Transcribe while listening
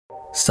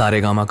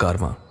सारेगामा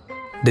कारवां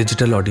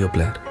digital audio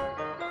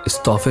player. इस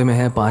तोहफे में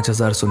है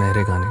 5000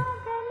 सुनहरे गाने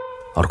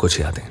और कुछ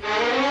यादें।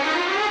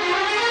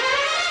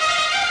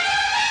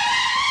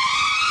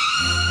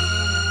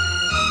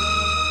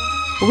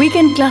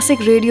 वीकेंड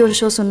क्लासिक रेडियो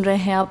शो सुन रहे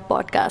हैं आप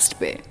पॉडकास्ट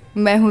पे।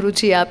 मैं हूँ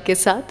रुचि आपके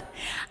साथ।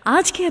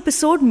 आज के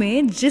एपिसोड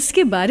में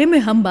जिसके बारे में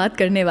हम बात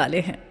करने वाले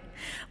हैं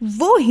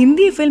वो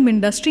हिंदी फिल्म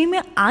इंडस्ट्री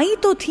में आई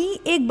तो थी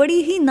एक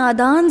बड़ी ही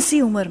नादान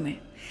सी उम्र में।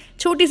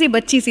 छोटी सी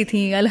बच्ची सी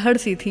थी, अलहड़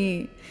सी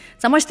थी,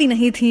 समझती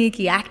नहीं थी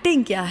कि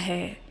एक्टिंग क्या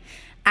है,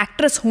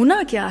 एक्ट्रेस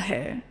होना क्या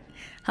है,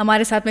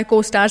 हमारे साथ में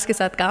को स्टार्स के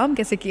साथ काम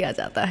कैसे किया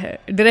जाता है,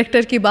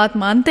 डायरेक्टर की बात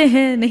मानते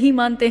हैं नहीं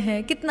मानते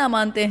हैं, कितना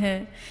मानते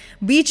हैं,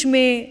 बीच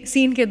में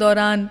सीन के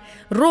दौरान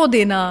रो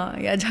देना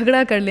या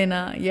झगड़ा कर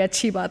लेना ये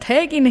अच्छी बात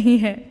है कि नहीं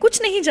है,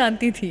 कुछ नहीं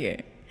जानती थी ये।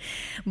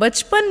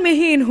 बचपन में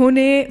ही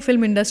इन्होंने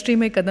फिल्म इंडस्ट्री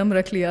में कदम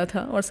रख लिया था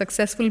और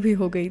सक्सेसफुल भी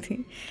हो गई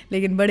थी,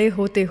 लेकिन बड़े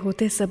होते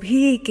होते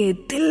सभी के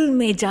दिल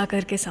में जा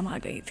कर के समा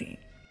गई थी।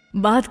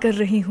 बात कर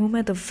रही हूँ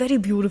मैं the very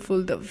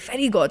beautiful, the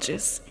very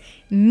gorgeous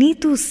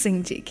Neetu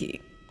Singh ji की।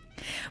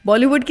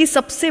 बॉलीवुड की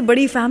सबसे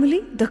बड़ी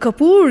फैमिली द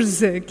कपूर्स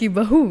की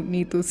बहू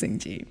नीतू सिंह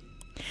जी।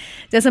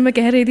 जैसा मैं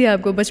कह रही थी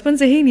आपको, बचपन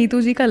से ही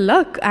नीतू जी का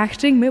लक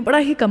एक्टिंग में बड़ा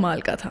ही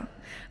कमाल का था।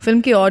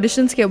 फिल्म के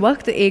ऑडिशंस के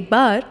वक्त एक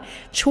बार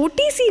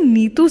छोटी सी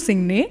नीतू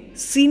सिंह ने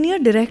सीनियर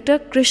डायरेक्टर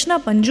कृष्णा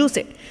पंजू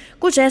से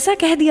कुछ ऐसा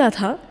कह दिया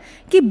था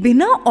कि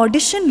बिना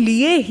ऑडिशन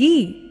लिए ही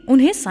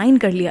उन्हें साइन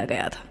कर लिया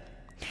गया था।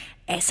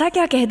 ऐसा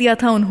क्या कह दिया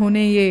था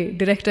उन्होंने ये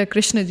डायरेक्टर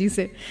कृष्ण जी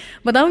से,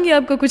 बताऊंगी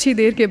आपको कुछ ही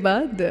देर के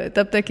बाद।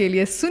 तब तक के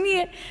लिए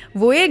सुनिए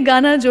वो एक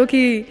गाना जो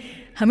कि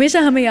हमेशा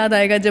हमें याद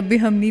आएगा जब भी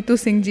हम नीतू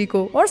सिंह जी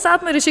को और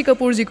साथ में ऋषि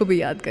कपूर जी को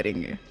भी याद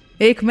करेंगे।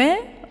 एक मैं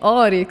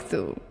और एक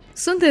तू।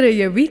 सुनते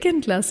रहिए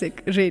वीकेंड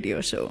क्लासिक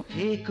रेडियो शो।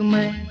 एक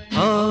मैं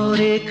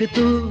और एक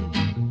तू,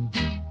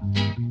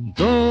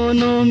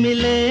 दोनों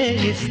मिले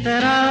इस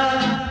तरह।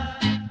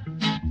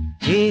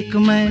 एक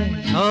मैं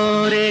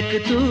और एक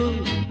तू,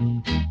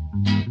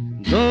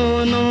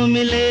 दोनों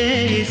मिले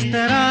इस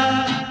तरह।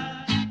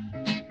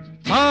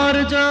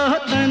 और जो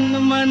तन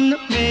मन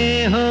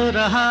में हो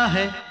रहा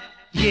है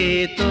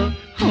ये तो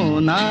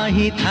होना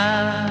ही था।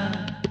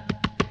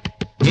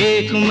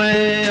 एक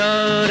मैं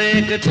और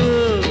एक तू,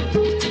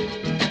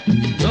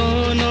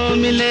 दोनों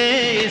मिले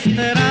इस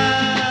तरह।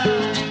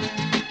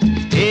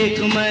 एक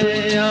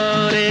मैं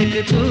और एक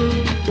तू,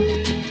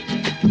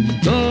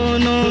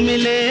 दोनों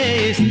मिले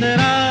इस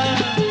तरह।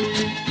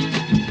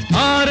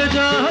 और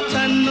जो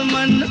तन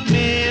मन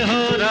में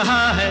हो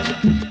रहा है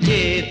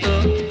ये तो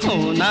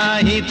होना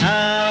ही था।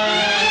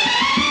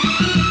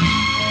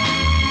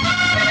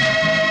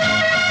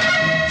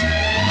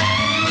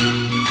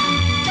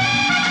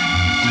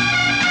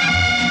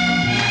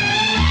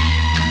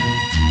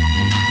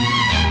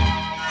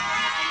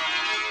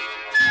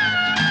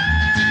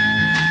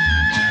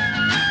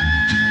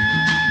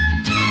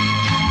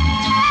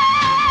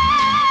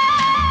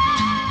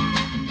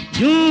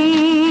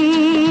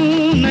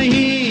 यूं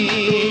नहीं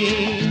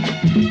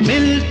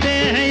मिलते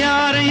हैं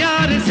यार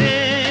यार से,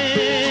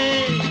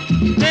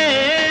 दे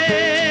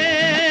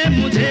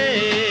मुझे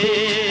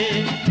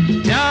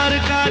प्यार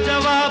का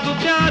जवाब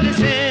प्यार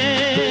से।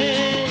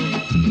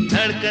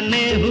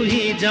 धड़कने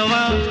हुई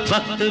जवां,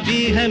 वक्त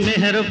भी है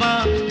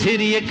मेहरबान,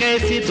 फिर ये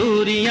कैसी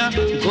दूरियां।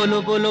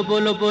 बोलो बोलो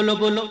बोलो बोलो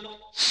बोलो।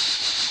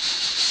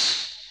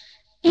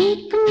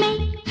 एक मैं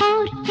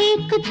और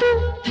एक तू,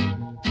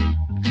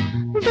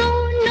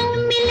 दोनों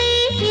मिले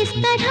इस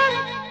तरह।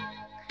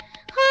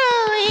 हो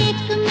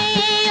एक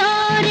मैं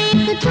और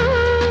एक तू,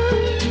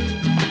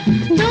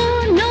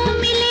 दोनों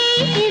मिले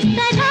इस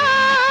तरह।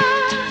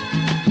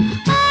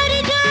 और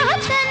जो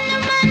तन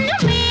मन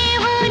में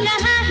हो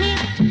रहा है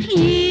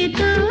ये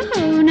तो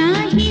होना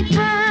ही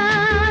था।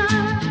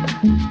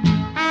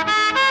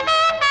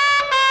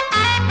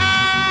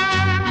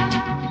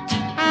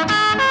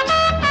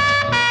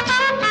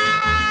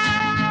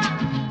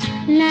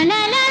 ला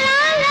ला ला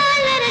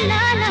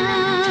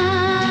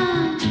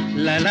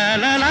La la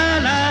la la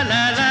la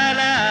la la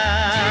la.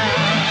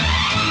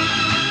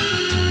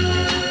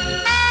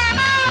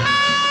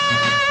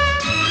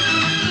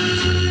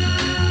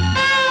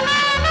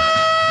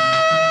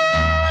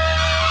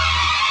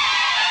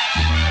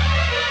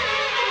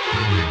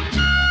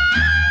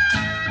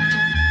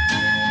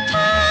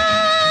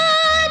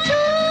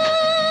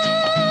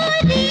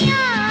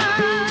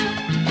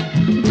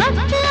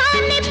 वक्त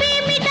आने पे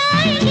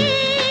मिटाएंगे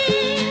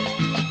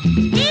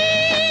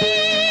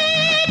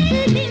एक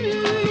दिन,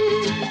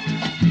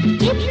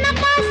 इतना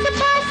पास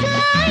पास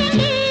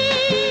आएंगे।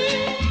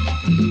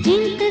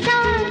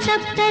 इंतजार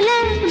तब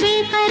तलक,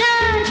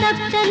 बेकरार तब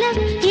तलक,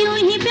 यूं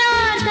ही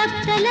प्यार तब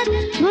तलक।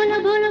 बोलो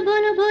बोलो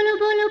बोलो बोलो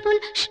बोलो बोलो।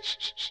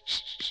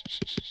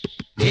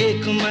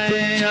 एक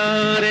मैं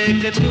और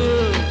एक तू,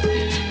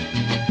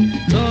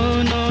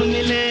 दोनों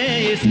मिले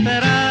इस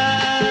तरह।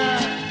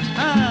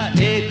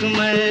 एक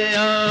मैं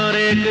और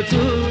एक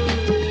तू,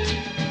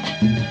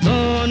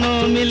 दोनों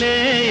मिले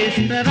इस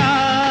तरह।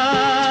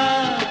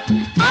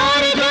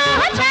 और जो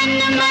तन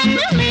मन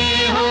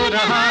में हो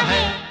रहा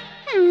है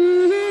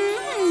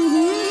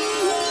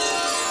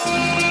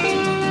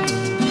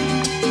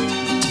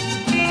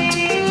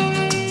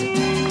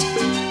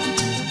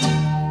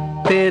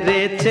तेरे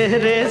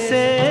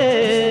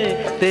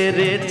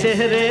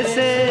चेहरे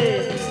से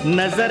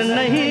नजर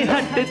नहीं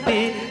हटती,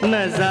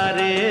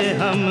 नजारे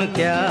हम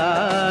क्या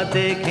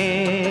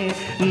देखें,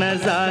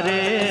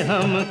 नजारे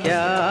हम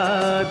क्या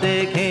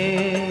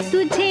देखें।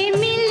 तुझे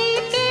मिल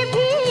के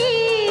भी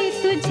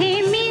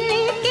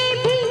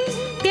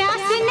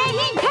प्यास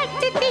नहीं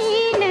घटती,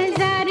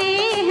 नजारे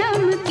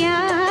हम क्या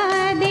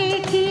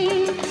देखें,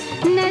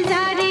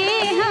 नजारे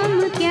हम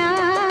क्या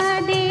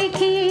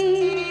देखें।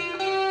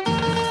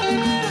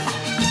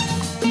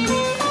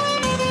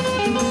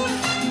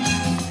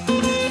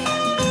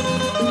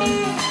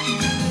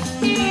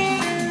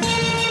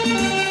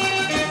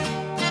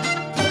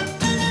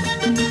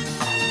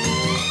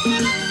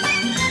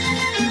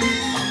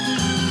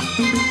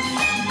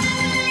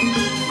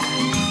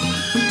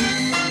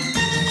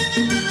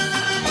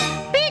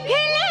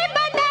 पिघले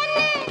बदन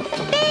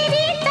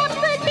तेरी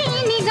तपती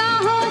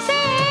निगाहों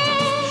से,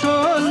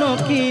 शोलों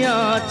की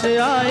आँच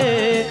आए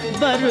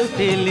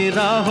बर्फीली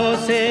राहों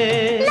से।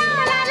 ला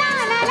ला ला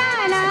ला ला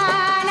ला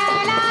ला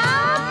ला।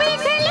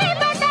 पिघले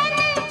बदन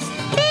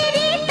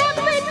तेरी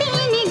तपती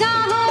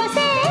निगाहों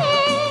से,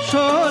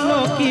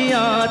 शोलों की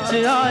आँच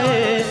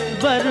आए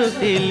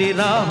बर्फीली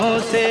राहों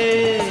से।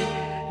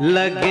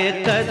 लगे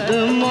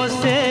कदमों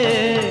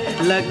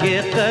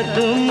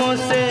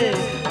से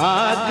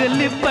आग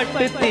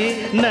लिपटती,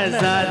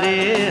 नजारे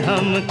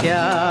हम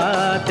क्या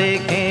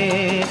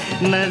देखें,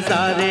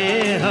 नजारे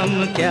हम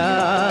क्या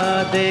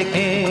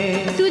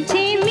देखें।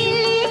 तुझे मिल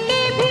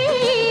के भी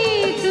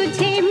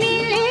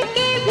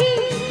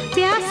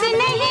प्यास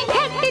नहीं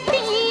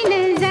घटती,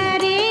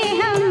 नजारे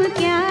हम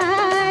क्या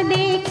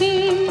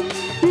देखें,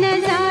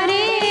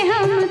 नजारे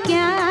हम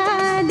क्या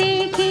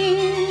देखें।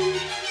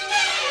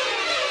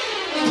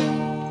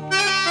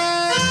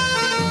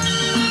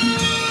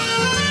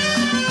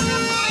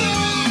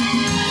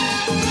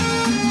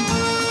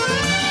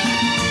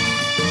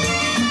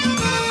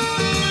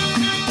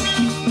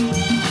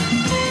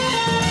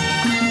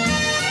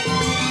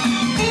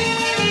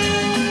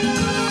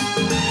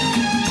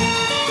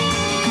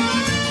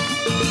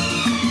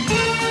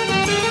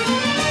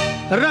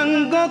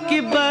 रंगों की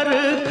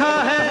बरखा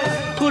है,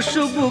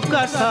 खुशबू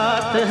का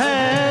साथ है,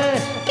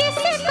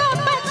 किसको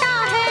पता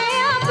है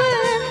अब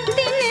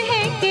दिन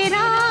है कि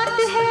रात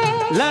है।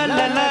 ला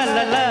ला ला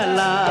ला ला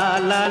ला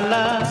ला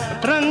ला।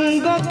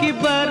 रंगों की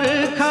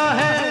बरखा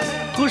है,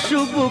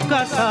 खुशबू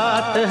का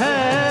साथ है,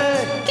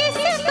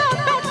 किसको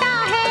पता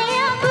है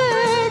अब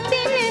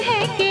दिन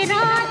है कि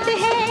रात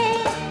है।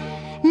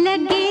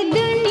 लगे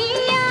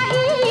दुनिया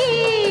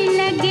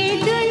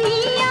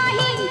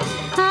ही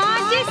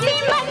आज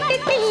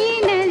सिमटती,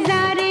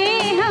 नजारे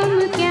हम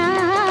क्या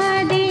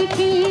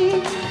देखें,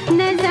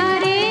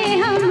 नजारे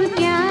हम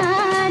क्या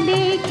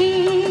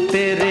देखें।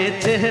 तेरे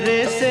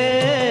चेहरे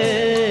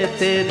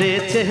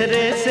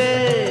से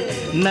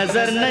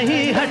नजर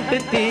नहीं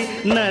हटती,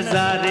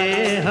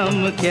 नजारे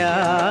हम क्या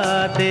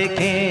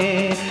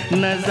देखें,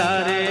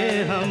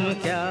 नजारे हम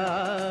क्या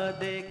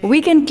देखें।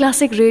 वीकेंड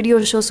क्लासिक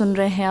रेडियो शो सुन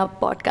रहे हैं आप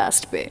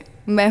पॉडकास्ट पे।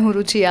 मैं हूँ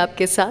रुचि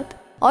आपके साथ,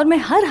 और मैं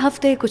हर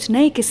हफ्ते कुछ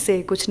नए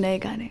किस्से, कुछ नए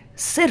गाने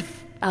सिर्फ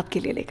आपके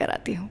लिए लेकर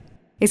आती हूँ।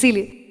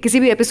 इसीलिए किसी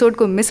भी एपिसोड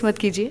को मिस मत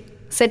कीजिए।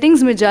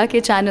 सेटिंग्स में जाके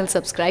चैनल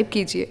सब्सक्राइब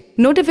कीजिए,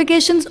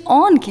 नोटिफिकेशंस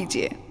ऑन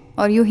कीजिए,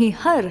 और यूं ही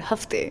हर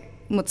हफ्ते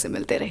मुझसे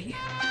मिलते रहिए।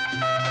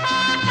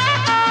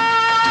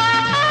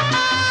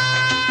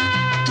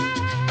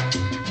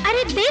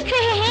 अरे देख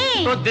रहे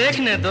हैं तो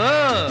देखने दो,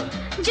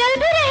 जल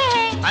भी रहे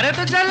हैं। अरे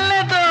तो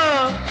चलने दो।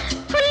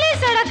 खुली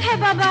सड़क है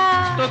बाबा।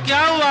 तो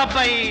क्या हुआ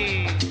भाई,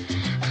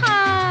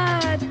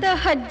 हाँ तो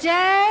हो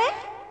जाए।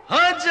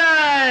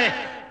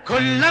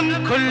 खुल्लम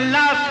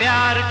खुल्ला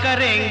प्यार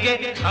करेंगे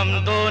हम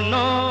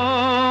दोनों,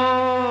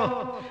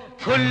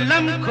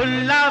 खुल्लम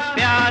खुल्ला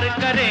प्यार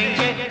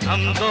करेंगे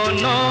हम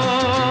दोनों।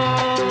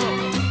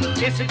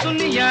 इस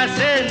दुनिया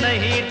से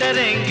नहीं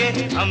डरेंगे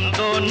हम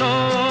दोनों।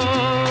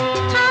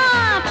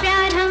 हाँ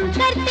प्यार हम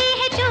करते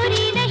हैं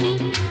चोरी नहीं,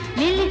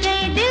 मिल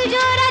गए दिल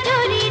जोरा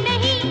जोरी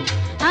नहीं।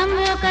 हम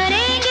वो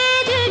करेंगे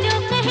दिल जो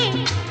कहे,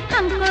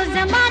 हमको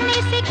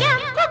जमाने से क्या।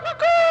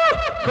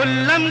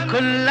 खुल्लम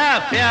खुल्ला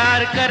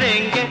प्यार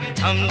करेंगे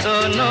हम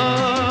दोनों,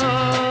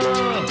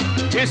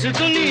 इस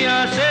दुनिया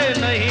से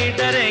नहीं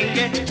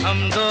डरेंगे हम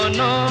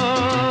दोनों।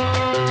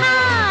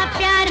 हाँ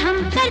प्यार हम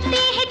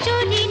करते हैं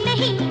चोरी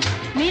नहीं,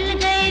 मिल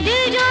गए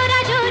दिल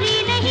जोरा जोरी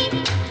नहीं।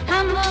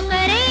 हम वो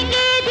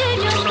करेंगे दिल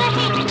जो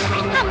कहे,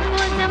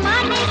 हमको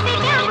जमाने से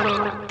क्या।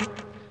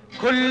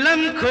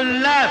 खुल्लम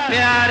खुल्ला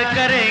प्यार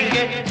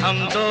करेंगे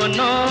हम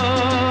दोनों,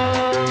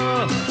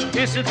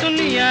 इस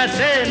दुनिया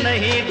से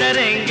नहीं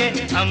डरेंगे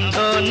हम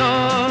दोनों।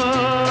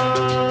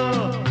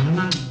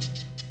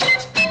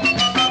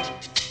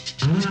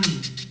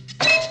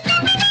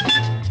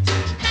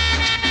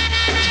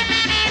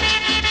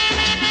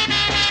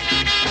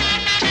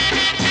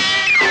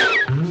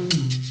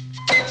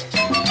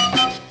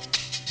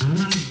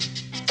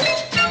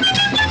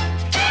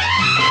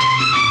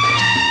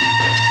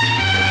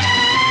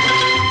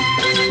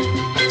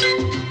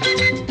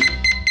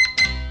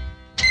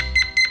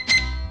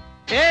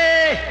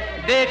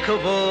 देख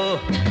वो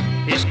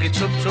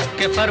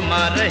के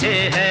फरमा रहे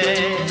हैं।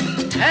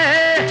 है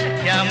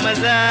क्या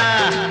मजा,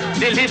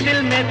 दिल ही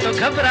दिल में तो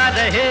घबरा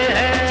रहे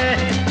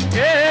हैं।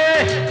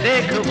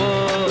 देख वो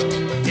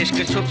इश्क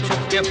छुप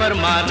छुप के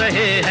फरमा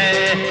रहे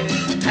हैं।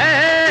 है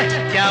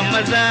क्या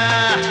मजा,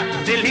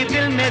 दिल ही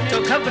दिल में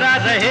तो घबरा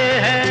रहे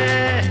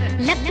हैं।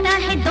 लगता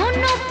है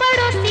दोनों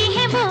पड़ोसी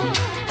हैं वो,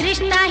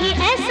 रिश्ता ही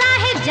ऐसा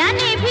है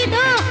जाने भी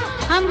दो।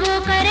 हम वो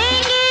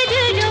करेंगे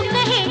जो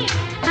कहे,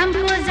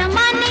 हमको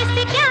जमाने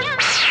से क्या।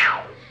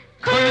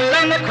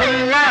 खुल्लम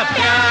खुल्ला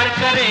प्यार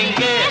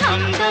करेंगे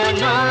हम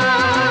दोनों,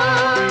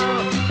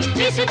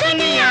 इस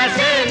दुनिया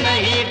से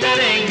नहीं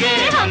डरेंगे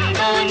हम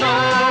दोनों।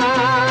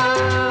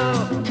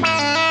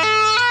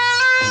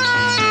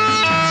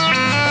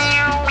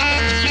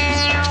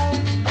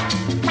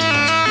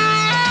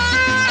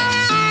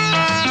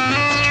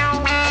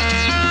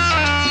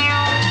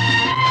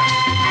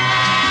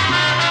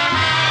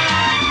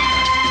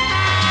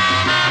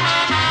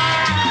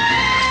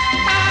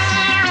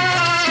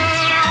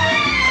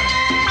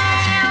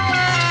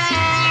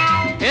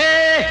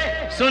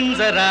 सुन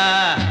जरा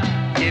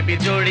ये भी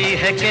जोड़ी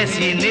है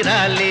कैसी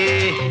निराली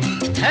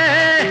है।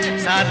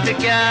 साथ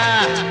क्या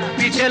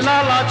पीछे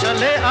लाला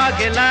चले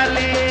आगे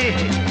लाली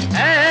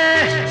है।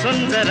 सुन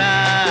जरा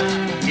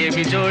ये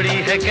भी जोड़ी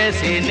है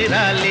कैसी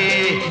निराली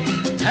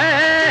है।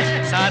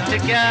 साथ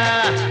क्या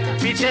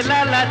पीछे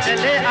लाला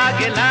चले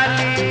आगे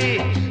लाली।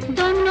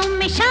 दोनों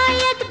में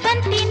शायद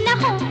बनती न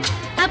हो,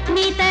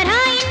 अपनी तरह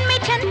इनमें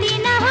छंती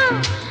न हो।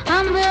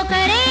 हम वो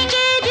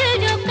करेंगे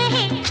जो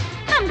कहे,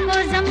 हमको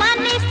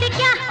जमाने से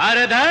क्या।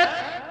 अरे धर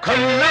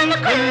खुल्लम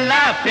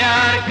खुल्ला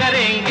प्यार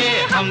करेंगे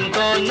हम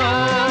दोनों,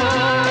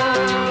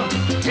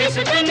 इस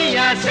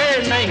दुनिया से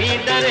नहीं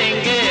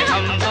डरेंगे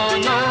हम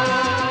दोनों।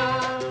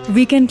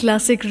 वीकेंड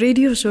क्लासिक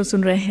रेडियो शो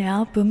सुन रहे हैं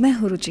आप, मैं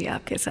हूं रुचि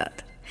आपके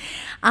साथ।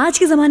 आज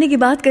के ज़माने की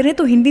बात करें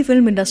तो हिंदी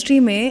फिल्म इंडस्ट्री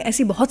में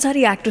ऐसी बहुत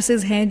सारी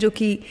एक्ट्रेसेस हैं जो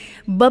कि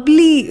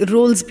बबली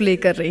रोल्स प्ले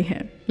कर रही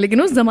हैं।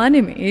 लेकिन उस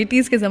ज़माने में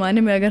 80s के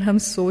ज़माने में अगर हम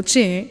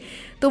सोचें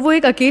तो वो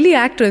एक अकेली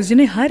एक्ट्रेस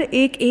जिन्हें हर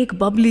एक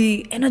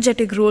बबली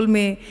एनर्जेटिक रोल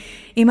में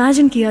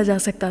इमेजिन किया जा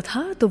सकता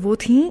था, तो वो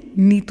थी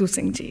नीतू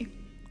सिंह जी।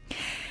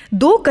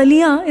 2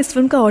 कलियां इस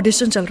फिल्म का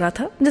ऑडिशन चल रहा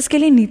था जिसके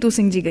लिए नीतू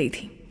सिंह जी गई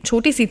थी।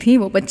 छोटी सी थी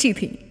वो, बच्ची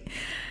थी।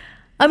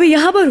 अभी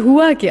यहाँ पर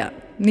हुआ क्या,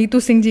 नीतू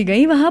सिंह जी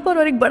गई वहाँ पर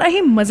और एक बड़ा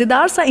ही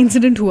मज़ेदार सा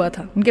इंसिडेंट हुआ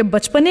था। उनके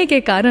बचपने के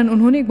कारण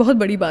उन्होंने एक बहुत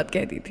बड़ी बात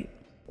कह दी थी।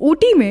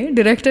 ऊटी में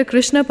डायरेक्टर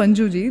कृष्णा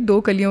पंजू जी 2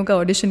 कलियों का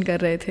ऑडिशन कर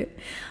रहे थे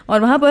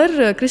और वहाँ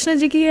पर कृष्णा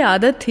जी की ये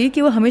आदत थी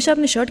कि वो हमेशा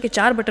अपने शर्ट के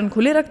 4 बटन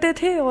खुले रखते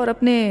थे और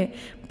अपने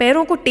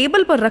पैरों को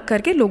टेबल पर रख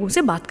करके लोगों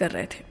से बात कर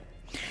रहे थे।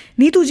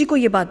 नीतू जी को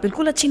ये बात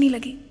बिल्कुल अच्छी नहीं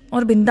लगी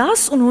और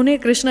बिंदास उन्होंने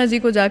कृष्णा जी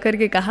को जाकर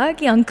के कहा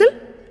कि अंकल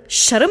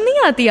शर्म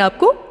नहीं आती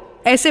आपको,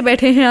 ऐसे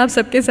बैठे हैं आप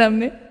सबके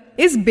सामने।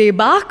 इस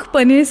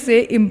बेबाकपने से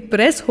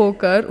इम्प्रेस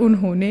होकर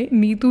उन्होंने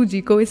नीतू जी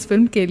को इस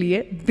फिल्म के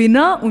लिए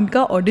बिना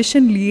उनका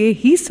ऑडिशन लिए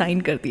ही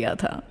साइन कर दिया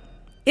था।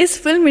 इस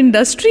फिल्म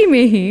इंडस्ट्री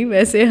में ही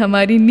वैसे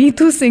हमारी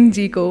नीतू सिंह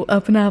जी को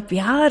अपना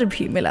प्यार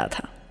भी मिला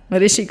था,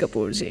 ऋषि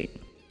कपूर जी।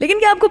 लेकिन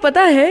क्या आपको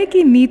पता है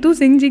कि नीतू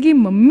सिंह जी की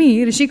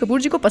मम्मी ऋषि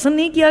कपूर जी को पसंद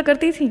नहीं किया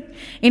करती थी।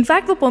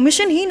 इनफैक्ट वो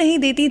परमिशन ही नहीं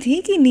देती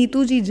थी कि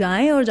नीतू जी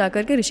जाएं और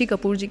जाकर के ऋषि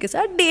कपूर जी के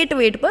साथ डेट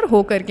वेट पर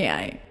होकर के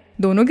आए।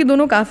 दोनों के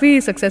दोनों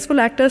काफ़ी सक्सेसफुल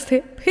एक्टर्स थे,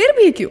 फिर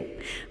भी क्यों,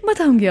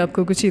 बताऊंगी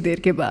आपको कुछ ही देर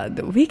के बाद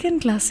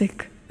वीकेंड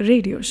क्लासिक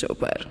रेडियो शो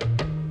पर।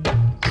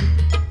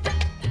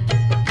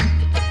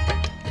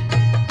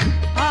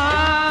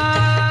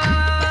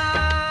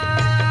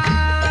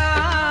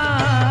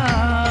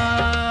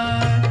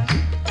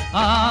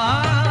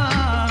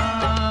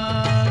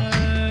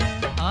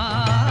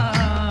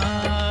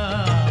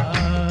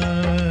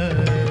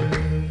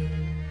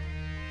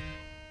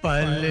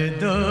 पल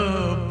दो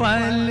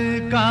पल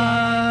का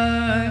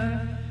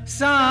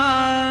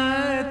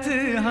साथ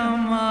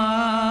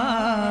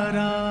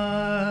हमारा,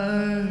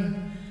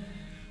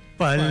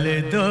 पल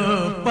दो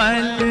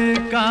पल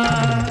का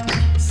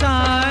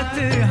साथ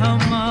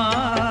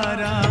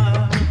हमारा,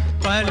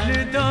 पल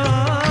दो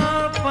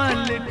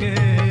पल के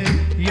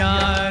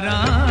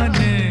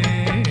याराने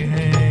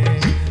हैं,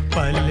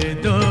 पल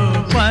दो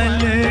पल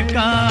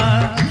का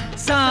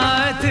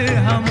साथ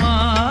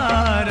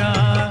हमारा,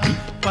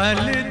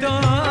 पल दो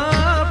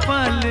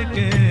पल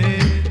के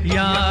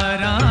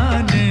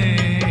याराने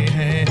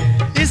हैं।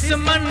 इस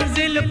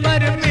मंजिल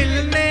पर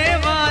मिलने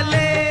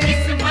वाले,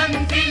 इस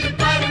मंजिल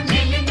पर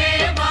मिलने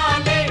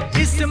वाले,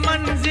 इस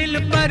मंजिल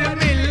पर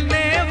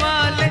मिलने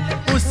वाले,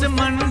 उस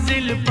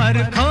मंजिल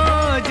पर खो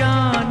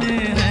जाने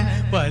हैं।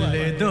 पल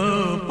दो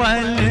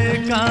पल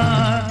का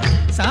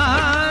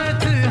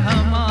साथ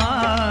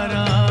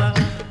हमारा,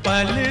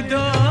 पल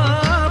दो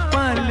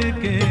पल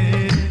के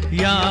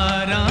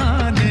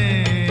याराने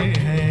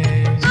हैं।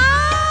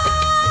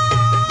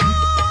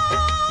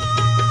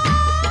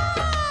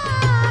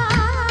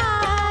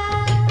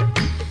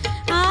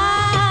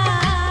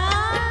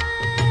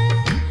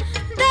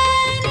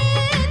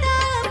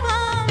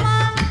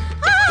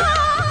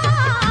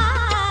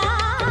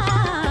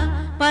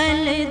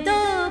 पल दो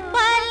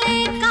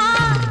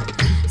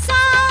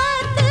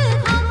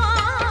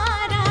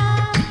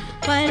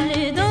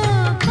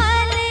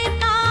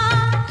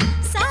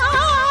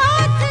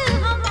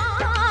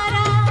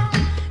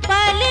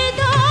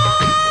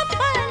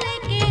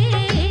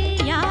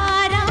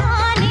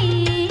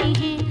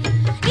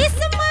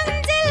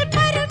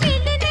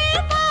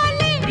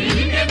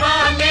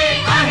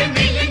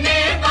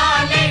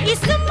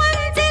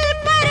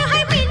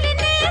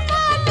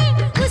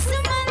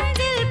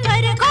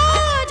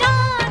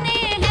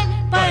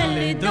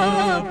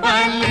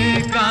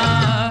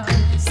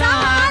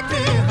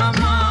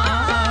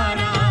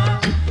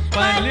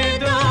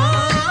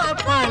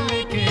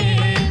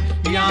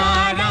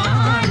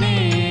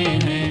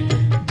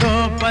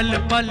पल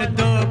पल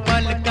दो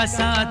पल का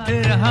साथ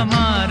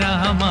हमारा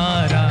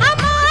हमारा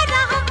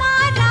हमारा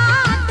हमारा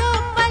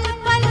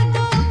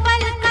दो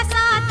पल का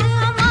साथ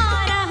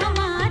हमारा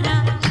हमारा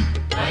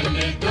पल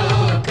दो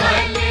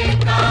पल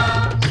का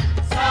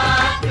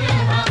साथ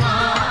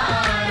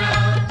हमारा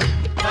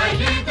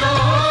पल दो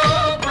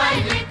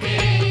पल के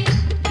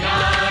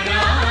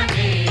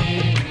याराने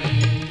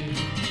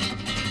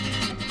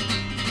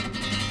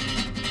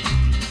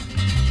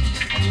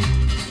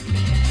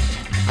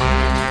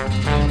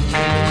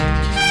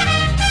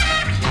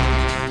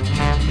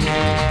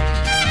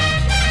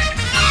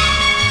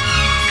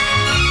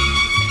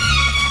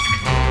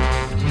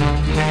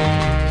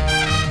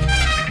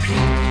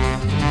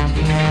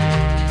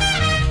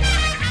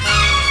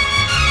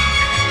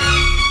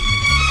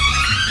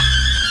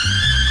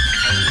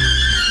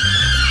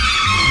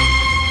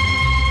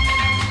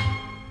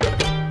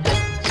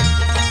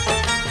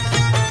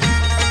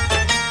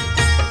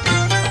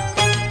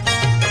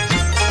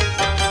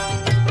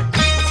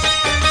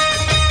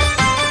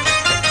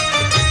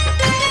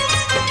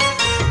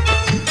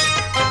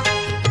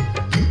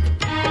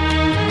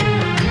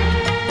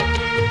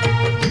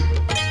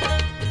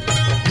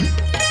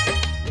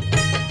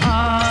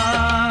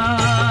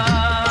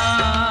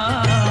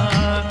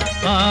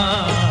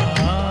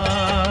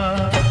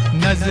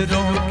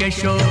नजरों के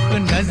शौक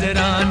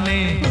नजराने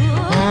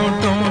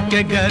होंठों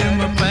के गर्म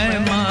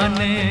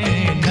पैमाने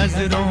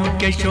नजरों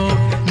के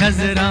शौक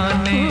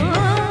नजराने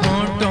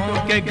होंठों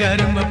के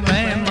गर्म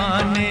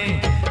पैमाने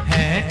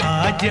हैं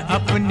आज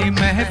अपनी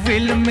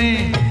महफिल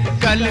में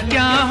कल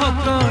क्या हो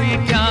कोई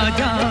क्या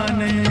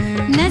जाने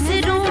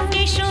नजरों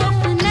के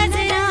शौक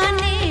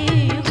नजराने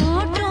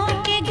होठों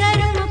के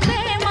गर्म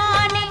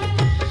पैमाने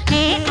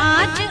है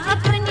आज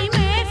अपनी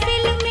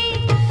महफिल में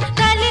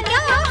कल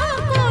क्या हो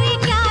कोई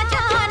क्या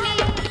जाने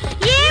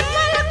ये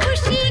पल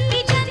खुशी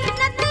की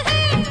जन्नत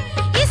है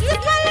इस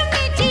पल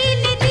में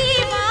झील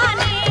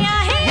दीवाने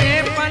आहे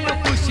ये पल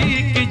खुशी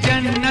की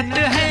जन्नत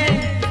है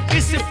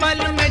इस पल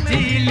में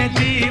झील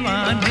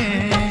दीवाने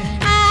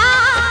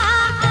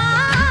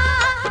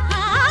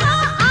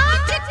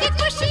आज की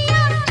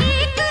खुशियाँ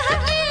एक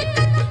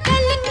हकीकत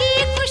कल की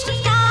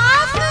खुशियाँ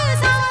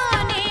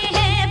अफसाने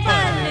हैं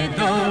पल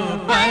दो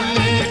पल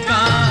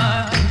का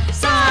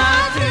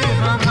साथ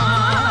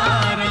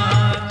हमारा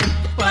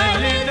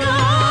पल दो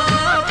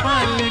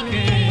पल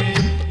के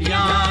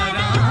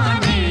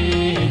याराने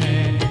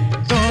हैं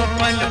दो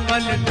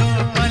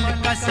पल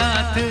का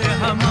साथ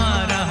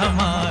हमारा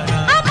हमारा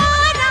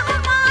हमारा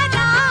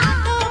हमारा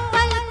दो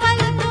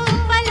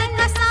पल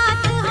का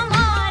साथ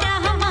हमारा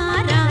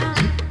हमारा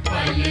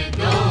पल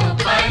दो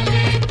पल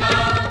का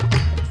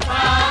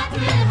साथ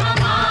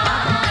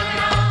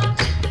हमारा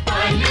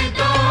पल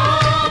दो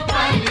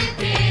पल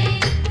के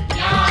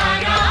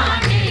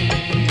याराने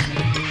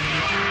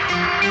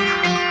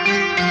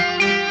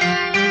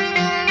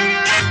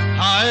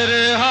हाय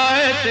रे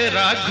हाय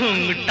तेरा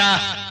घूंघटा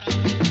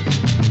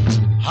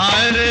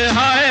हाय रे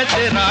हाय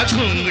तेरा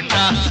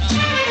घूंघटा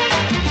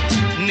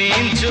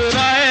नींद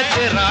चुराए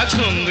तेरा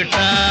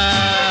घूंघटा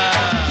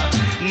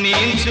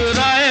नींद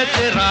चुराए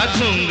तेरा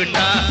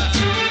घूंघटा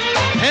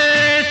हे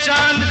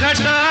चांद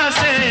घटा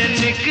से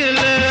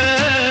निकले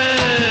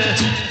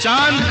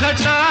चांद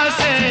घटा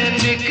से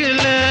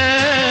निकले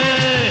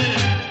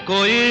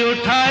कोई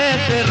उठाए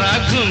तेरा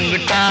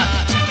घूंघटा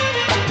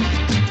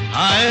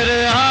हाय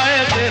रे हाय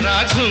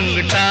तेरा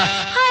घूंघटा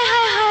हाय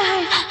हाय हाय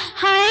हाय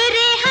हाय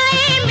रे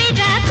हाय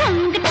मेरा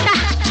घूंघटा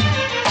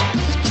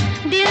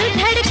दिल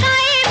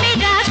धड़काए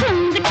मेरा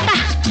घूंघटा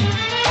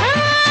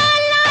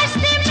लास्ट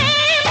में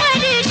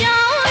मर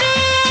जाऊं रे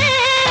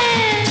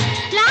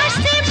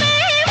लास्ट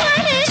में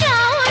मर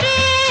जाऊं रे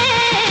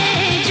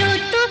जो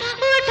तू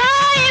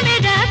उठाए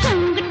मेरा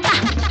घूंघटा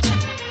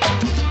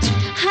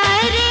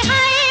हाय रे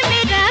हाय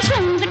मेरा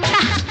घूंघटा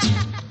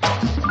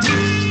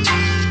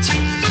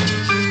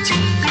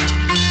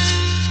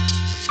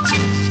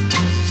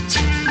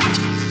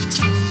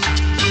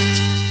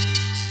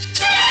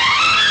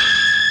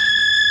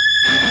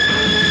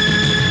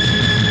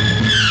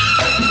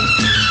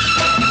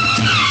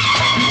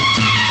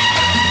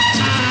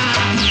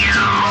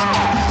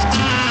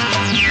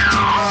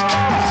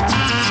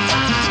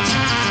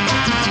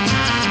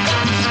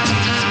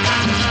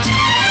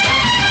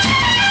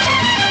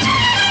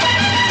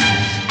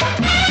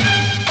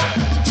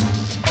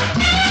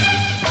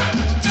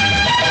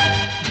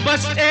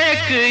बस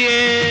एक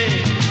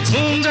ये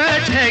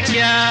घूंघट है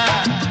क्या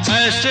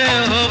ऐसे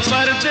हो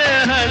पर्दे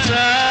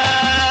हजार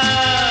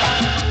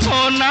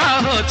होना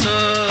हो तो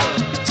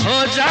हो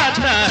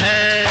जाता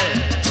है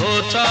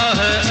होता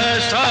है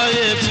ऐसा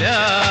ये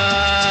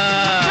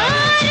प्यार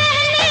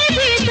रहने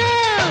भी दो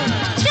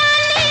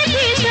जाने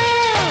भी दो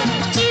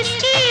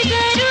इसकी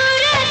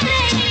जरूरत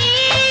नहीं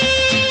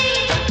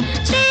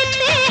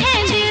देते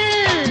हैं दिल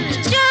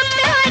जो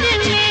प्यार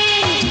में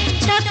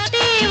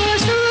तपती वो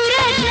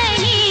सूरज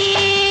नहीं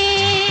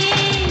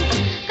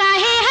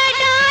काहे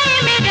हटाए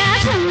मेरा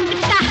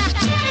घूंघटा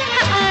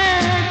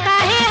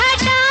काहे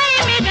हटाए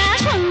मेरा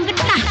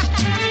घूंघटा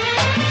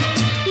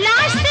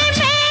लास्ट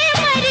में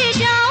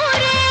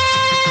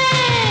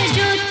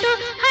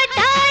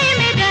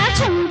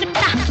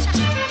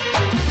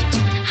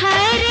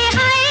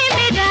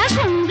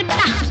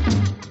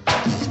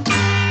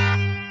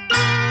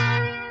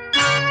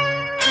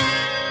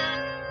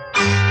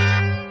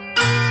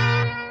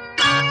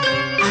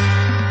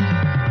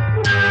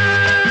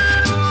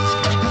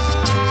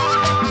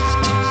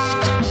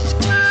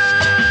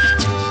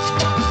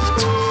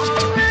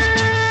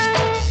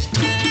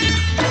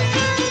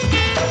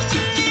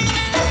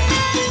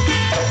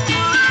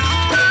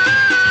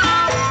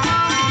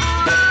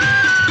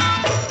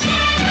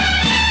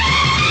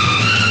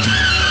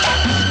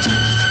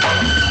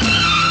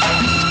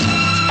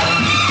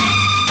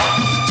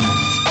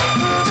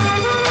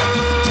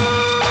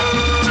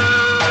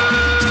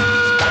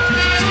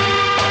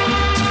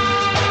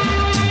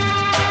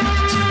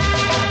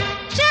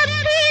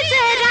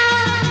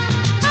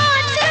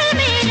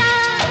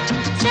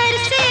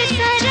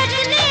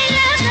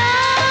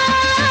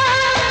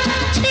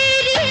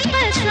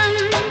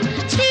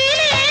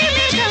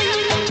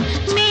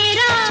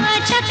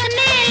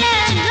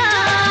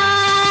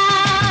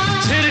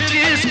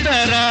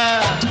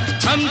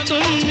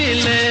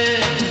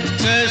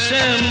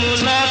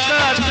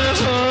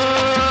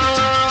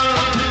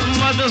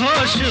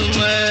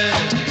मैं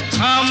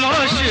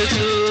खामोश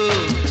तू,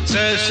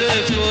 कैसे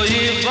कोई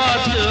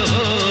बात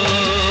हो।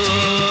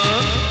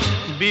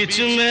 बीच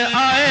में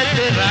आए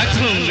तेरा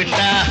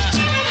घूंघटा,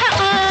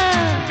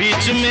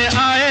 बीच में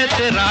आए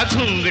तेरा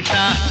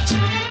घूंघटा,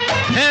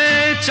 है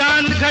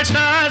चांद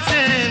घटा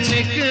से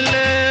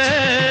निकले,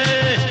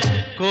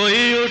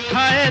 कोई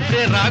उठाए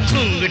तेरा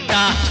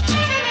घूंघटा,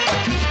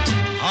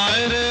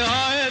 आए रे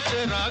आए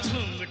तेरा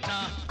घूंघटा।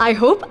 आई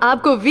होप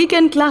आपको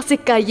वीकेंड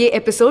क्लासिक का ये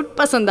एपिसोड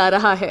पसंद आ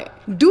रहा है।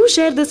 Do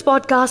share this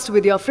podcast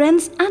with your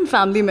friends and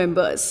family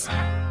members.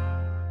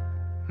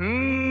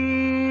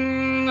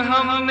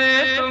 हमने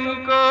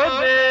तुमको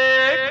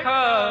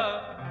देखा,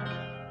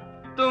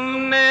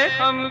 तुमने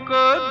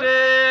हमको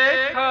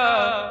देखा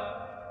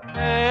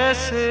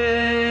ऐसे।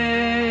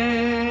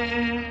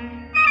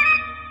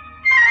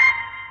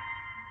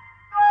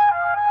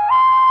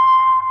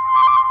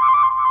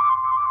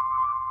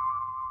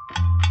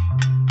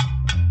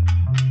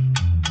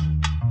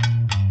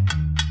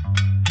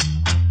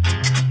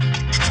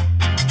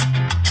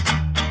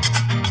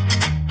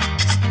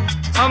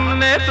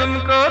 हमने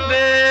तुमको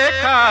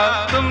देखा,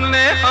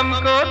 तुमने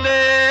हमको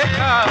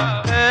देखा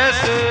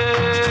ऐसे।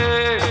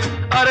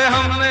 अरे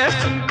हमने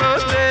तुमको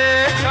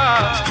देखा,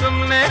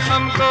 तुमने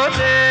हमको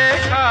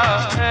देखा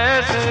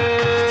ऐसे।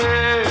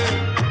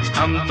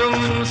 हम तुम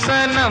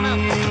सनम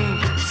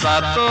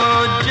सातों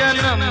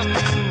जन्म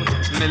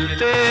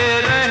मिलते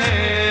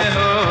रहे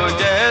हो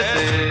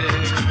जैसे।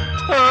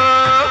 ओ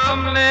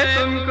हमने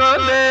तुमको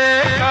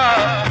देखा,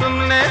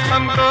 तुमने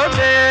हमको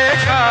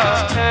देखा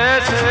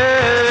ऐसे।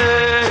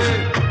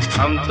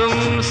 हम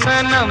तुम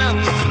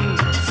सनम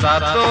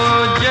सातों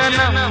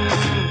जन्म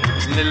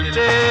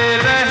मिलते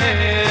रहे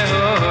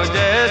हो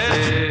जैसे।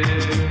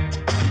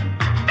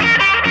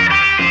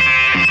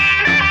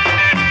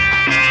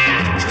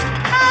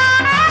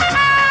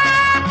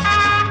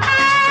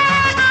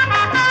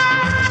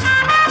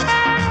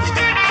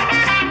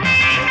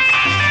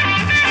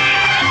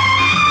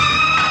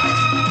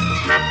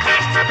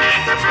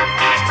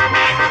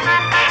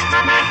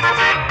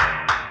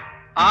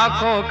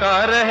 आँखों का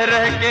रह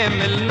रह के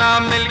मिलना,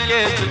 मिलके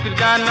झुक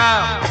जाना,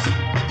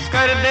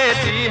 कर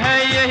देती है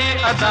यही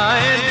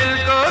अदाएं दिल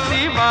को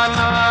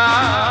दीवाना।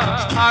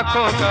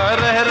 आँखों का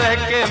रह रह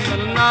के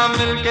मिलना,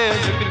 मिलके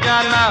झुक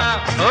जाना,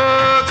 ओ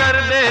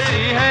कर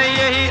देती है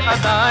यही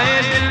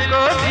अदाएं दिल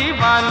को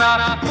दीवाना।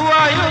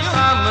 हुआ यूं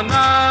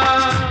सामना,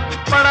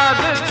 पड़ा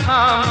दिल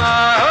थामना,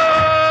 ओ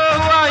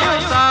हुआ यूं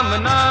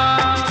सामना,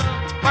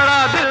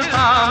 पड़ा दिल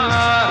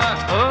थामना।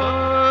 ओ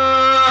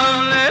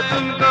हमने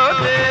तुमको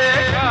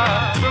देखा,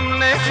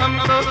 तुमने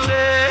हमको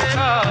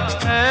देखा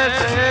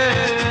ऐसे।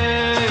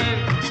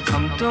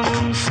 हम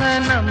तुम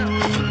सनम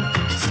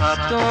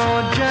सातों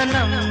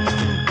जन्म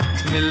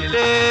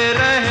मिलते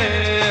रहे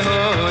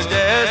हो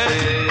जैसे।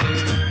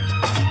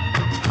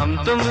 हम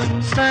तुम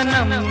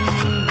सनम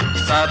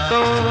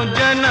सातों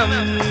जन्म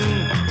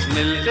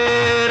मिलते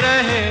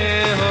रहे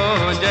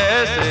हो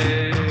जैसे।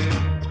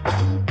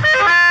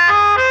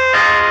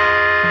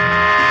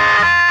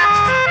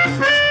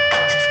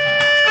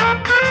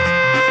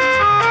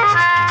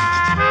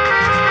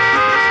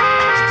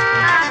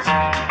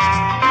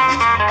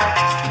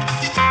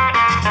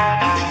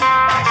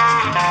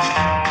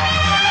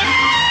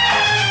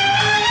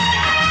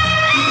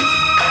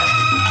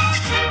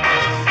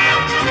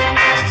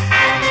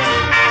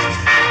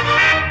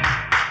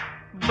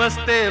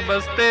 बसते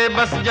बसते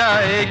बस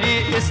जाएगी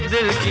इस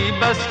दिल की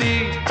बस्ती,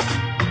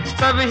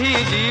 तभी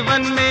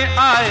जीवन में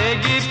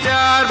आएगी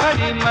प्यार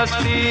भरी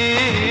मस्ती।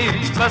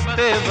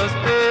 बसते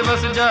बसते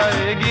बस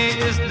जाएगी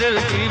इस दिल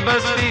की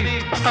बस्ती,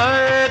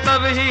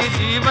 तभी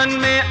जीवन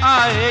में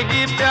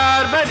आएगी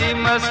प्यार भरी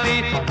मस्ती।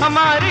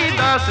 हमारी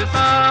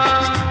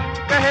दास्तां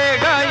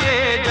कहेगा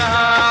ये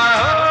जहां,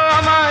 ओ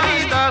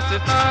हमारी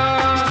दास्तां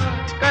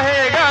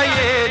कहेगा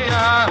ये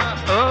जहां।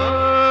 ओ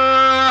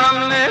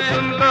हमने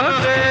तुमको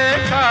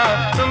देखा,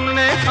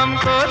 तुमने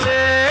हमको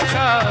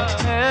देखा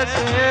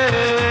ऐसे।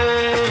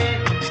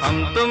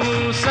 हम तुम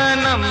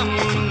सनम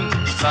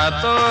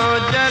सातों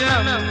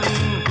जन्म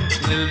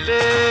मिलते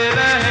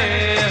रहे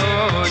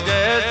हो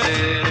जैसे।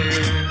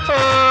 ओ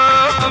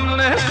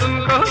हमने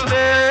तुमको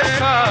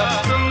देखा,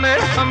 तुमने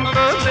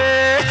हमको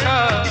देखा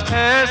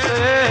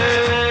ऐसे।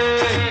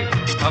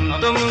 हम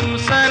तुम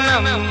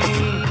सनम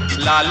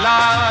ला ला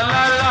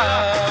ला ला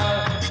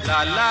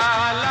ला ला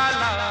ला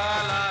ला।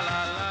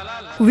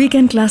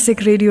 वीकेंड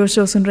क्लासिक रेडियो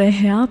शो सुन रहे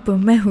हैं आप।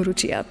 मैं हूँ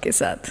रुचि आपके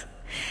साथ।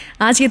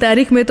 आज की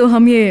तारीख में तो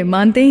हम ये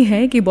मानते ही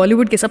हैं कि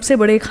बॉलीवुड के सबसे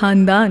बड़े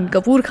खानदान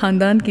कपूर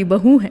खानदान की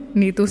बहू हैं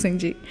नीतू सिंह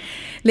जी।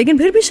 लेकिन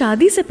फिर भी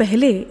शादी से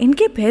पहले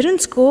इनके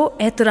पेरेंट्स को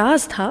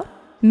एतराज़ था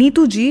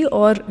नीतू जी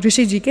और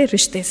ऋषि जी के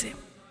रिश्ते से।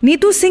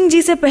 नीतू सिंह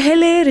जी से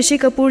पहले ऋषि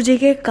कपूर जी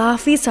के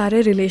काफ़ी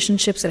सारे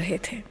रिलेशनशिप्स रहे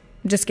थे,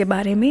 जिसके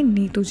बारे में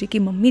नीतू जी की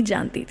मम्मी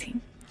जानती थी।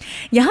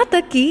 यहाँ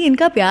तक कि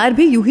इनका प्यार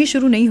भी यूं ही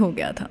शुरू नहीं हो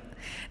गया था।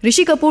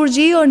 ऋषि कपूर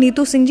जी और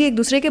नीतू सिंह जी एक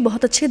दूसरे के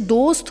बहुत अच्छे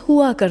दोस्त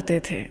हुआ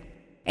करते थे।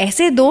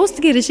 ऐसे दोस्त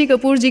कि ऋषि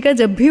कपूर जी का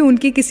जब भी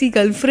उनकी किसी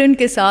गर्लफ्रेंड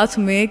के साथ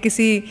में,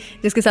 किसी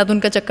जिसके साथ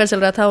उनका चक्कर चल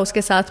रहा था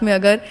उसके साथ में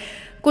अगर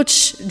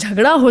कुछ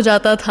झगड़ा हो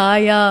जाता था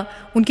या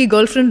उनकी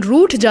गर्लफ्रेंड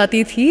रूठ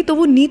जाती थी तो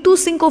वो नीतू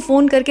सिंह को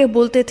फ़ोन करके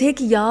बोलते थे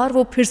कि यार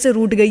वो फिर से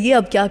रूठ गई है,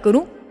 अब क्या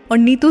करूं। और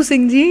नीतू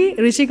सिंह जी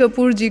ऋषि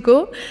कपूर जी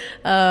को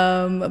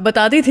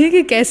बताती थी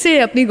कि कैसे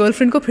अपनी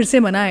गर्लफ्रेंड को फिर से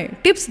मनाएं,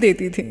 टिप्स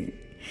देती थी।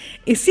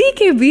 इसी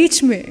के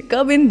बीच में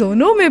कब इन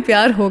दोनों में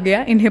प्यार हो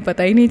गया इन्हें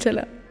पता ही नहीं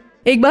चला।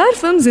 एक बार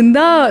फिल्म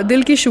जिंदा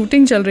दिल की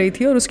शूटिंग चल रही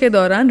थी और उसके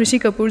दौरान ऋषि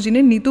कपूर जी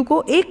ने नीतू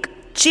को एक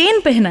चेन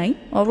पहनाई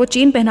और वो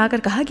चेन पहनाकर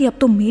कहा कि अब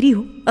तो मेरी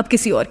हो, अब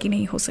किसी और की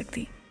नहीं हो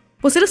सकती।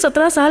 वो सिर्फ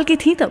 17 साल की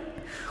थी तब।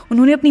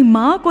 उन्होंने अपनी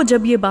माँ को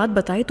जब ये बात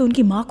बताई तो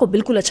उनकी माँ को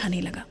बिल्कुल अच्छा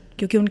नहीं लगा,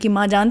 क्योंकि उनकी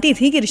माँ जानती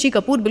थी कि ऋषि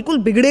कपूर बिल्कुल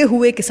बिगड़े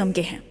हुए किस्म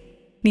के हैं।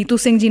 नीतू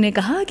सिंह जी ने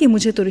कहा कि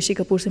मुझे तो ऋषि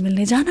कपूर से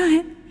मिलने जाना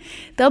है।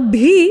 तब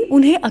भी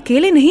उन्हें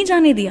अकेले नहीं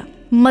जाने दिया।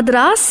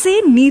 मद्रास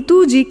से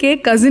नीतू जी के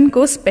कजिन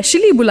को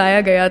स्पेशली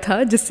बुलाया गया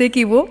था जिससे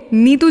कि वो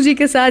नीतू जी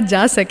के साथ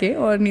जा सके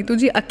और नीतू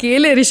जी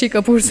अकेले ऋषि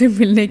कपूर से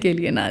मिलने के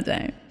लिए ना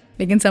जाएं।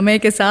 लेकिन समय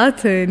के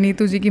साथ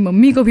नीतू जी की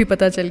मम्मी को भी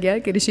पता चल गया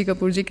कि ऋषि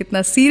कपूर जी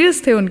कितना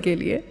सीरियस थे उनके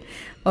लिए,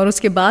 और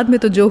उसके बाद में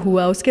तो जो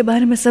हुआ उसके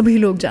बारे में सभी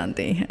लोग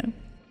जानते ही हैं।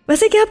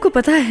 वैसे क्या आपको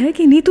पता है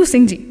कि नीतू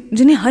सिंह जी,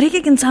 जिन्हें हर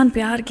एक इंसान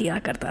प्यार किया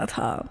करता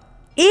था,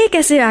 एक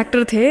ऐसे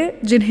एक्टर थे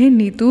जिन्हें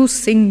नीतू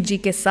सिंह जी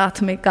के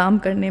साथ में काम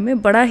करने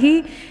में बड़ा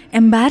ही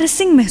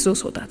एम्बैरेसिंग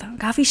महसूस होता था,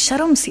 काफ़ी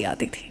शर्म सी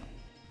आती थी।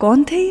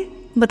 कौन थे ये,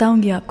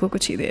 बताऊंगी आपको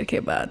कुछ ही देर के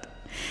बाद।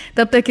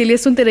 तब तक के लिए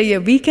सुनते रहिए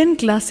वीकेंड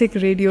क्लासिक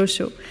रेडियो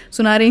शो।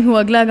 सुना रही हूँ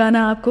अगला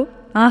गाना आपको,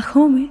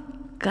 आँखों में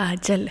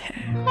काजल है।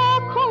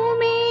 आँखों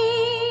में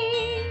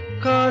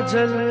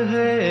काजल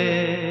है,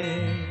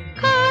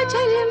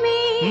 काजल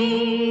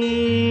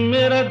में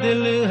मेरा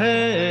दिल है,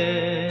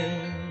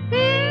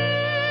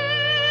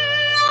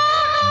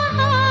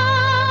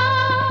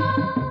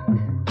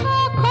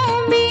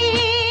 आँखों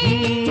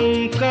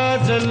में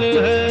काजल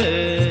है,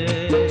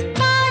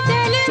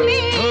 काजल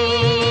में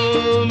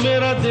ओ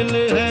मेरा दिल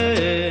है,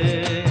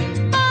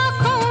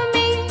 आँखों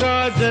में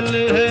काजल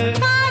है,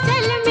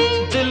 काजल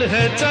में दिल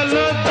है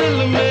चलो दिल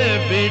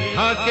में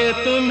बिठा के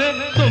तुम्हें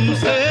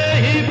तुमसे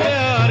ही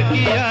प्यार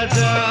किया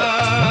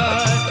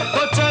जाए।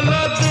 ओ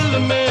चलो दिल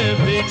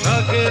में बिठा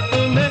के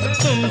तुम्हें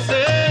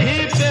तुमसे ही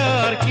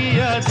प्यार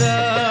किया जाए।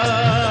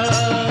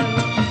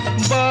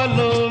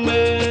 बालों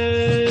में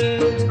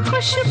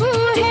खुशबू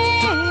है,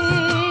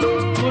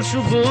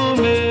 खुशबू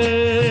में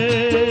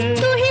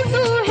तू ही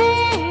तू है,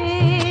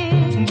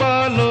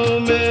 बालों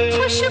में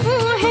खुशबू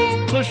है,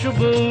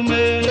 खुशबू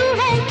में तू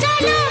है।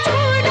 चलो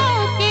फूलों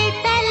के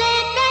तले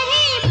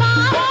कहीं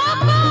बाहों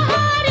को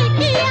हार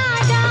किया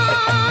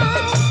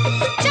जाए,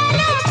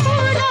 चलो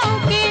फूलों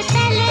के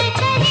तले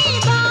कहीं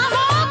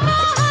बाहों को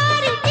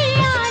हार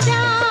किया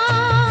जाए।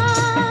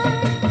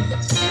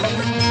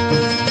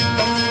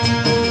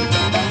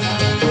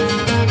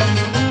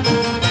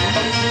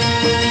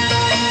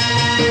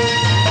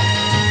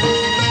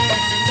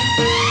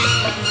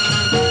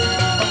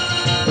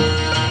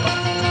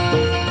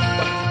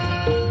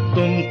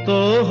 तुम तो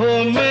हो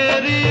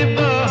मेरी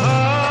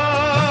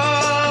बहार,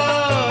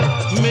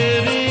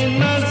 मेरी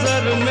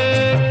नजर में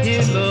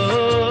खिलो,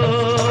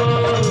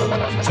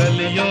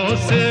 कलियों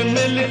से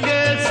मिलके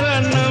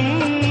सनम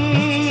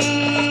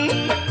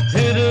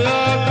फिर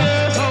आके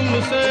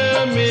हमसे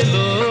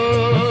मिलो।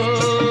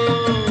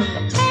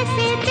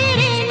 ऐसे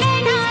तेरे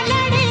नैना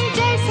लड़े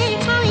जैसे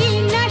कोई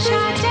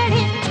नशा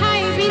चढ़े,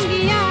 हाय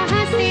बिंदिया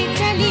हंसे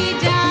चली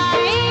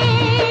जाए।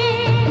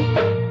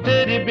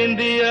 तेरी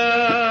बिंदिया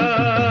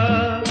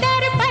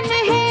दर्पण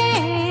है,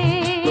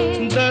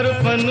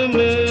 दर्पण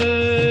में,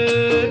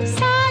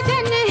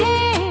 साजन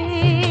है,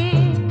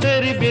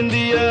 तेरी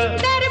बिंदिया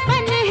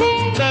दर्पण है,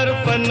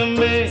 दर्पण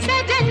में,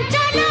 सजन।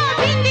 चलो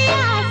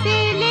बिंदिया से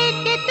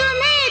लेके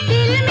तुम्हें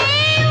दिल में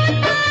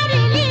उतार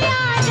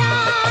लिया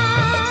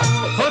जाए,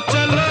 हो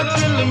चलो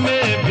दिल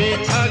में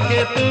बिठा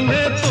के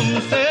तुम्हें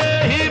तुमसे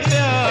ही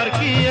प्यार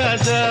किया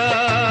जाए।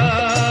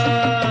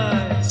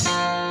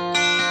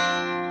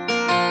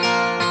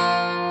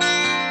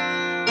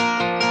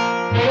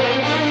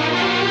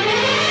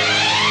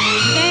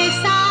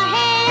 कैसा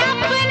है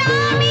अपना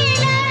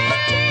मिलन,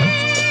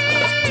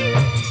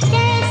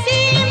 कैसी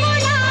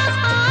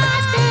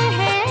मुलाकात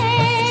है,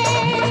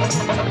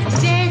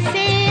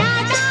 जैसे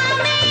आदा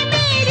में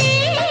मेरी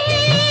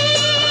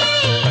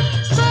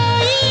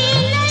कोई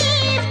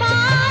नई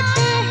बात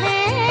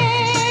है।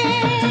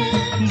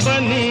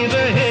 बनी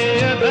रहे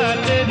अदा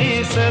तेरी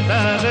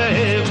सदा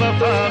रहे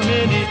वफा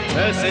मेरी,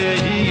 ऐसे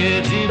ही ये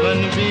जीवन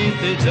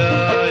बीत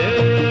जाए।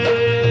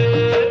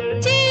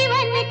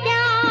 जीवन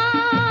क्या,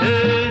 ये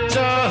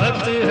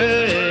चाहत है,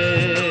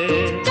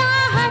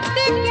 चाहत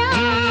क्या,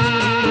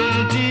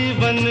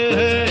 जीवन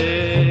है,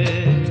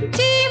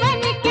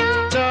 जीवन क्या,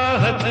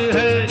 चाहत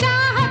है,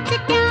 चाहत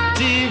क्या।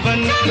 जीवन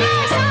चलो है।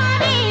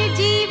 सारे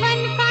जीवन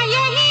का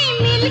यही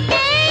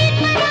मिलके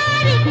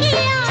इकरार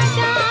किया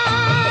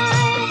जाए,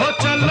 हो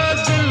चलो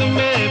दिल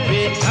में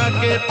बिठा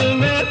के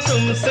तुम्हें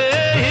तुमसे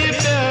ही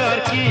प्यार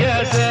किया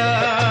जाए।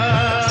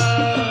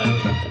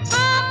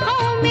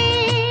 आँखों में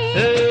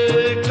हे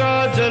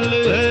काजल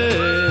है,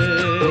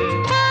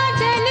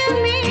 काजल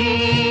में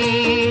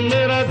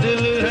मेरा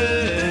दिल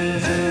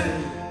है।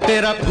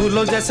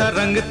 फूलों जैसा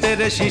रंग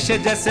तेरे शीशे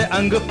जैसे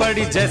अंग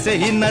पड़ी जैसे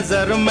ही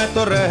नजर मैं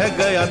तो रह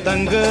गया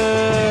दंग।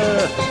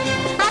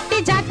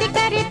 आते जाते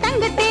करे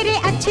तंग तेरे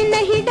अच्छे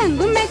नहीं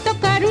ढंग मैं तो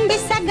करूंगी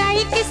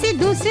सगाई किसी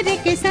दूसरे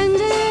के संग।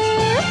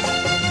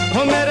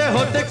 हो मेरे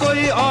होते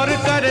कोई और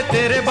करे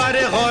तेरे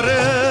बारे गौर,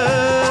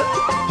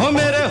 हो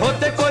मेरे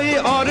होते कोई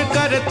और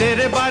करे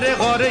तेरे बारे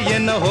गौर। ये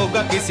न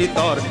होगा किसी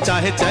तौर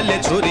चाहे चले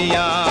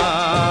छुरियां,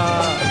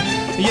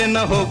 ये न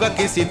होगा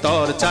किसी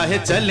तौर चाहे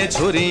चले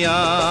छुरियां।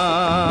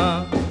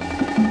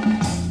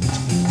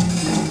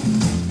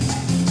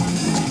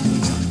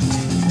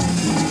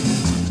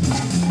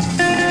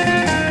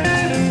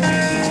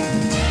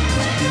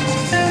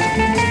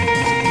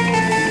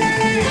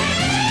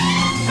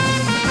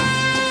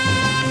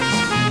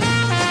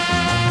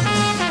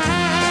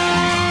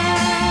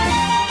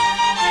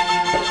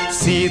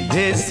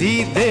 सीधे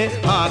सीधे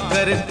हाँ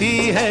करती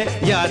है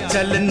या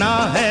चलना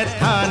है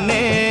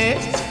थाने,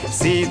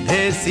 सीधे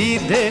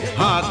सीधे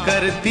हाँ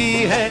करती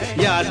है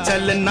या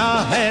चलना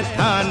है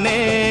थाने।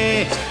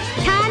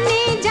 थाने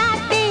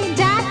जाते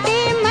जाते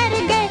मर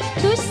गए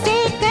तुझसे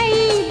कई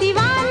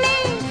दीवाने,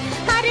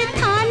 हर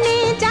थाने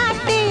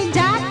जाते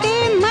जाते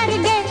मर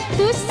गए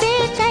तुझसे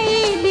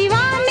कई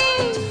दीवाने।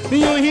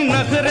 यूं ही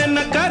नखरे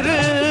न कर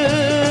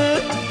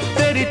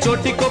तेरी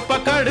चोटी को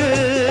पकड़,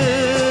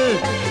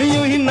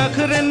 यूं ही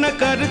नखरे न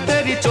कर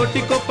तेरी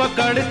चोटी को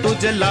पकड़।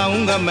 तुझे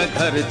लाऊंगा मैं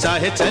घर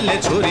चाहे चले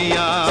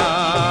छुरियां,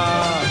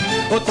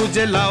 ओ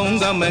तुझे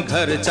लाऊंगा मैं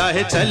घर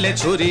चाहे चले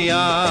छुरियां।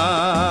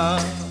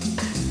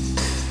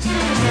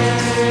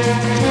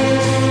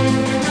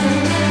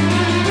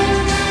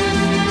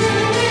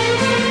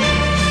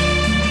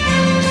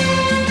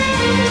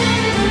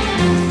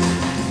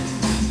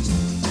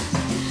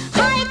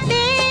 हाय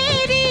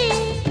तेरी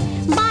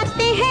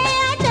बातें हैं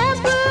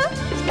अजब,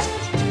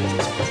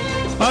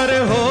 अरे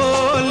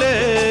होले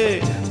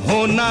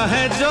होना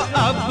है जो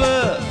अब,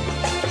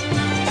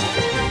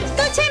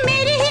 तुझे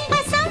मेरी ही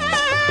कसम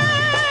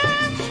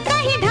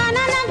कहीं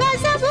ढाना न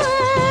गजब।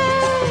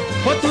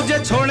 हो तुझे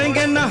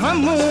छोड़ेंगे न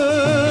हम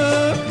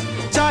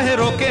चाहे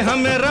रोके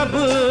हमें रब।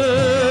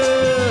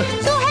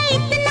 तू है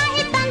इतना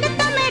ही तंग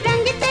तो मैं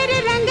रंग तेरे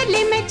रंग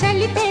ले मैं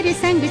चली तेरे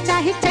संग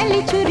चाहे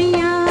चले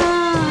छुरियां,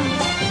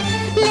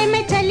 ले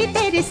मैं चली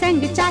तेरे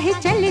संग चाहे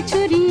चले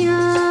छुरियां।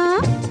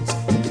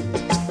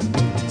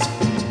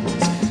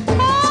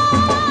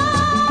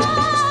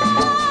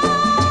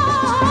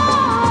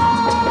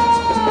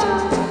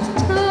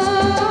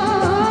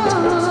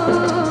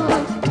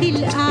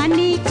 दिल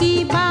आने की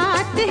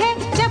बात है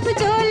जब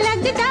जो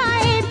लग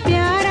जाए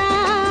प्यारा,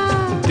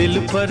 दिल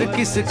पर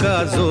किसका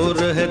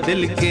जोर है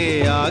दिल के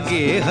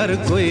आगे हर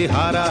कोई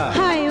हारा।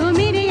 हाय ओ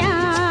मेरे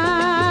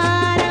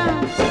यारा,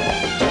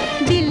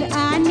 दिल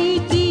आने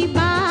की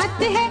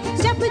बात है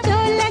जब जो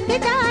लग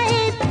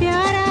जाए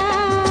प्यारा।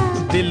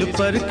 दिल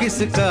पर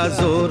किसका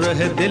जोर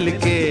है दिल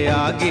के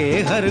आगे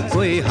हर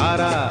कोई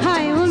हारा।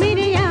 हाय ओ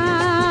मेरे यारा,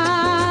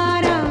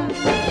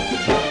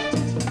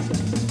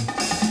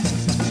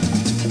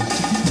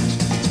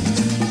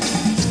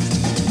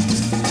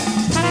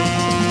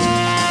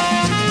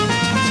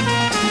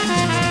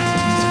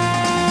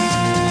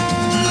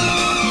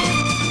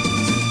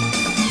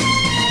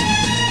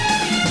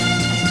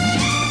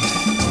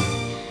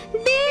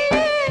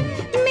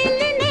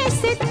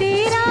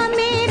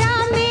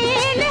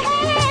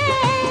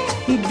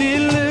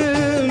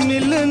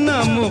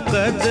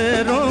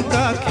 मुकद्दरों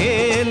का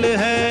खेल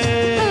है।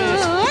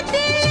 ओ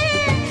दिल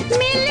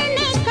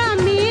मिलने का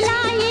मिला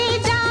ये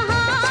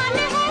जहान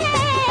है,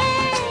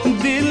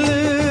 दिल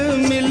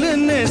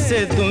मिलने से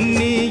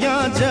दुनिया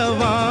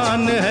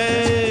जवान है।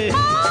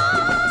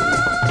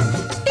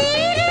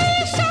 तेरी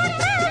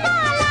शक्ल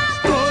वाला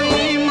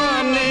कोई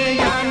माने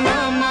या ना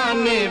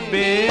माने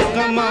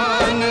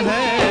बेगमान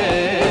है।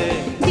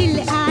 दिल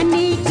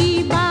आने की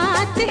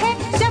बात है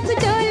जब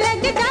जो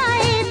लग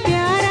जाए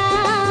प्यारा,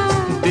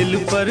 दिल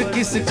पर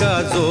किसका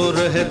जोर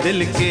है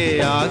दिल के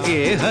आगे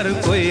हर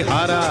कोई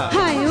हारा।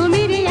 हाय ओ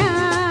मेरे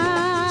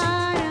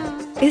यारा।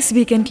 इस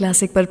वीकेंड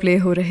क्लासिक पर प्ले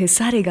हो रहे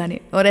सारे गाने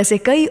और ऐसे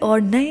कई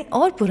और नए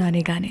और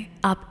पुराने गाने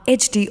आप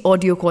HD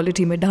ऑडियो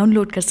क्वालिटी में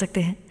डाउनलोड कर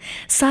सकते हैं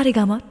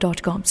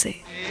saregama.com से।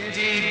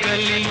 तेरी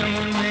गलियों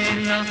में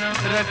न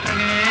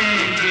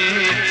रखेंगे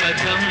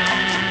कदम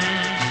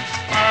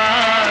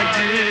आज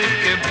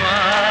के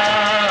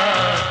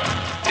बाद,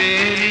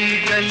 तेरी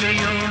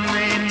गलियों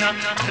में न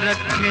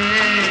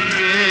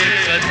रखेंगे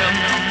कदम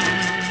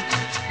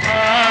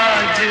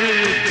आज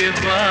के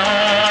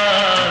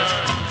बाद,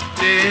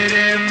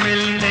 तेरे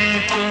मिलने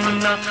को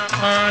न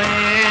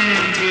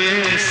आएंगे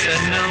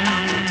सनम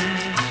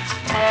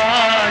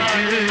आज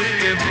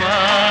के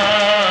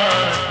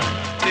बाद,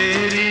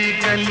 तेरी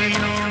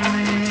गलियों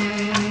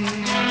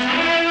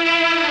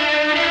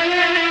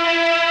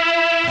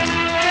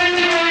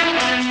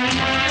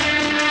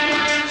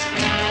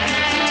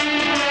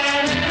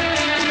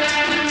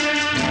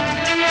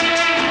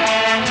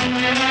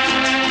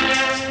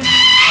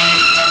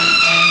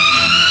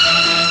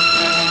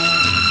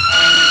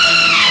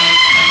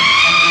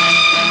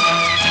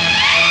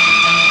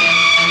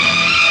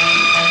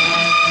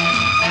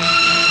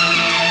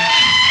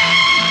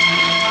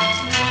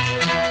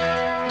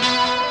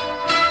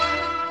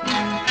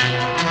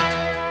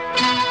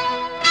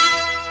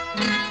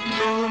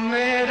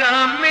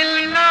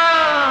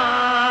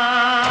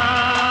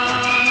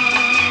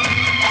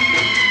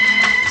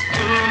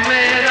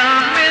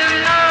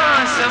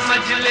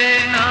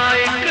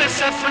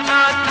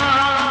सपना था,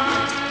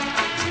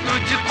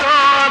 तुझको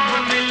अब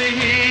मिल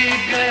ही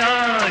गया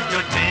जो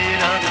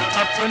तेरा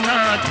अपना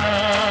था।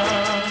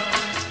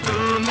 तू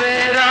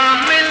मेरा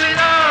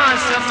मिलना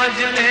समझ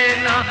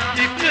लेना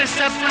एक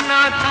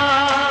सपना था,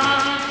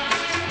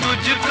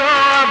 तुझको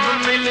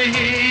अब मिल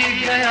ही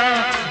गया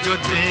जो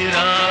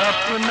तेरा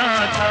अपना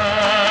था।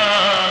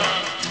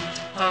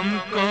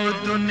 हमको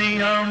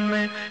दुनिया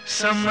में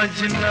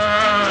समझना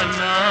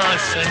ना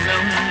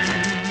सनम,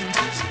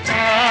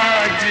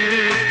 आज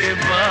के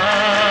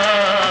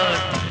बाद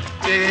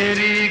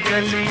तेरी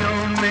गलियों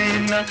में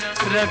न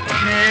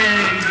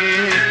रखेंगे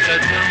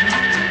कदम।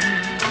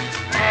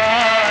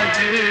 आज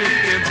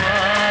के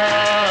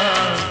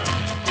बाद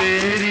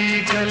तेरी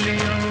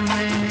गलियों में।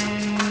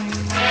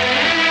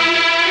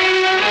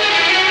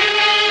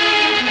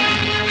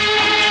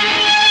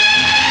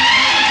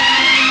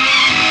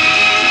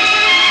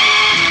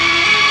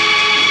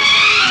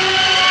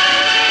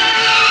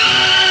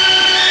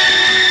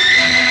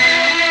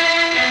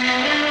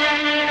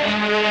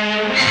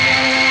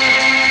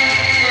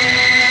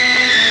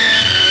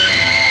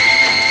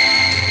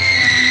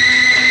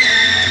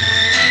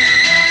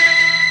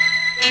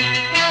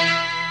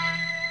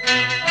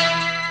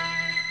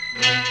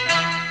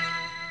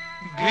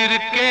 घिर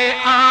के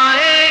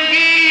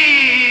आएंगी,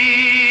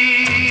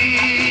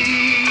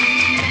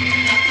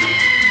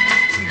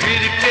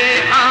 घिर के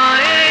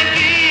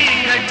आएंगी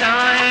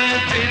घटाएं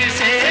फिर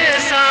से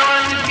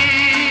सावन की।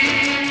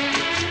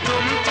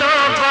 तुम तो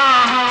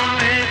बाहों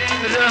में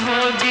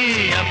रहोगी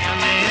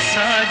अपने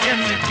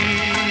साजन की।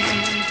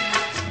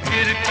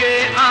 घिर के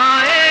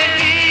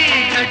आएंगी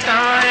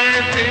घटाएं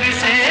फिर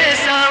से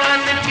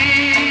सावन की।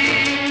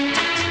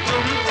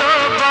 तुम तो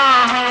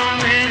बाहों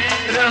में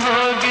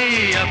रहोगी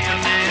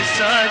अपने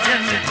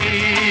साजन की।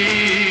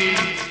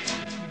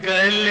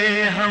 गले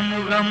हम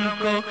गम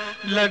को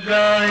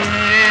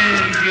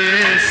लगाएंगे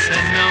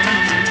सनम,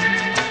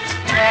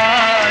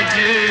 आज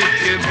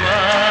के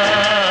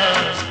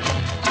बाद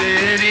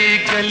तेरी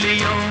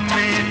गलियों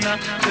में न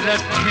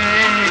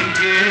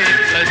रखेंगे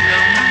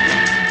कदम।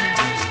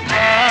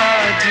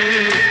 आज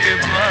के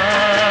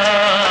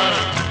बाद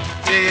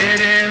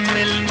तेरे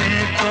मिलने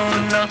को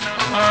न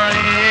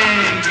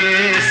आएंगे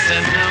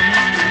सनम,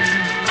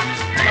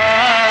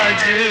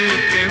 आज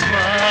के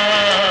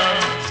बाद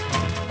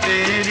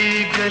तेरी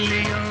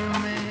गलियों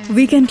में।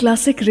 वीकेंड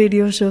क्लासिक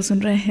रेडियो शो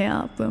सुन रहे हैं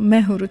आप।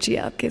 मैं हूँ रुचि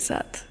आपके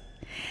साथ।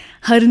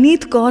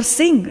 हरनीत कौर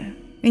सिंह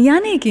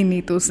यानी कि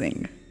नीतू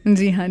सिंह,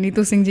 जी हाँ,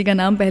 नीतू सिंह जी का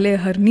नाम पहले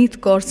हरनीत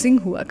कौर सिंह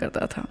हुआ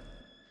करता था।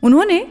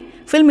 उन्होंने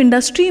फिल्म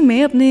इंडस्ट्री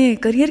में अपने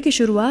करियर की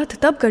शुरुआत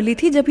तब कर ली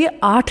थी जब ये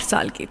 8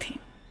 साल की थी।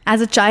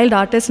 एज अ चाइल्ड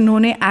आर्टिस्ट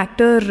इन्होंने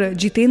एक्टर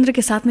जितेंद्र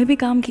के साथ में भी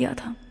काम किया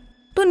था।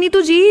 तो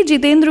नीतू जी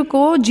जितेंद्र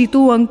को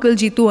जीतू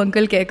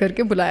अंकल कह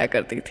करके बुलाया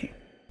करती थी।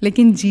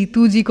 लेकिन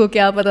जीतू जी को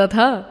क्या पता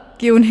था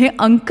कि उन्हें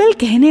अंकल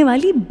कहने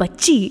वाली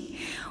बच्ची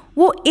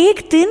वो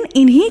एक दिन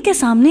इन्हीं के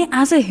सामने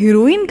एज ए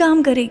हीरोइन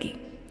काम करेगी।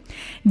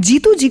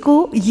 जीतू जी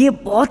को ये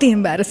बहुत ही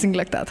एम्बैरेसिंग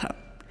लगता था।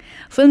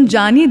 फिल्म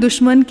जानी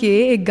दुश्मन के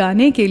एक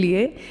गाने के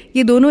लिए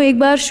ये दोनों एक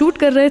बार शूट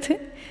कर रहे थे,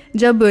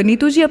 जब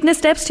नीतू जी अपने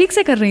स्टेप्स ठीक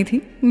से कर रही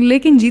थी,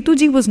 लेकिन Jeetu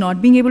ji was not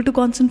being able to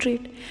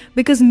concentrate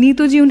because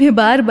Neetu ji उन्हें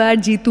बार बार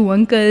जीतू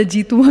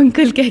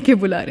अंकल कह के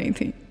बुला रही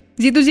थी।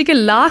 जीतू जी के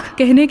लाख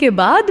कहने के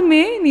बाद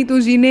में नीतू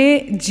जी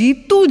ने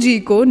जीतू जी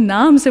को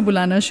नाम से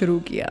बुलाना शुरू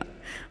किया,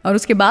 और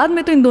उसके बाद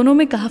में तो इन दोनों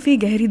में काफ़ी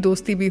गहरी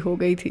दोस्ती भी हो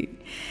गई थी,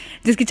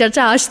 जिसकी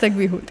चर्चा आज तक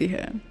भी होती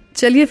है।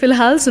 चलिए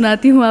फिलहाल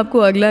सुनाती हूँ आपको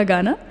अगला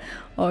गाना,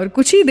 और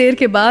कुछ ही देर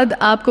के बाद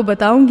आपको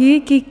बताऊंगी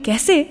कि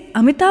कैसे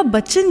अमिताभ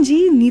बच्चन जी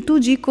नीतू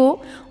जी को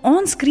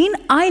on screen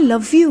I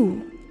love you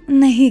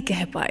नहीं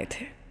कह पाए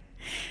थे।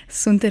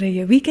 सुनते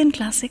रहिए वीकेंड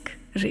क्लासिक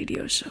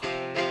रेडियो शो।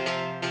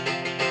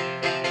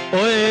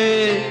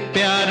 ओए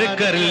प्यार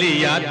कर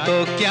लिया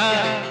तो क्या,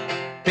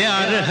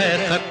 प्यार है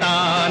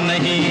खता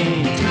नहीं।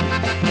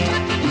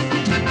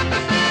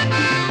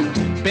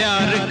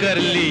 प्यार कर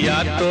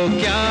लिया तो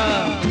क्या,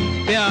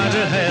 प्यार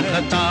है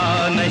खता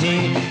नहीं।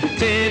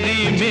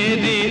 तेरी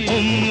मेरी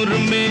उम्र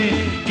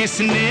में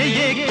किसने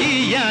ये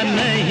किया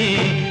नहीं।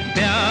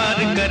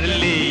 प्यार कर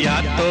लिया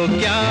तो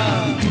क्या,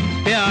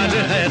 प्यार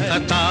है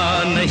खता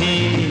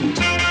नहीं।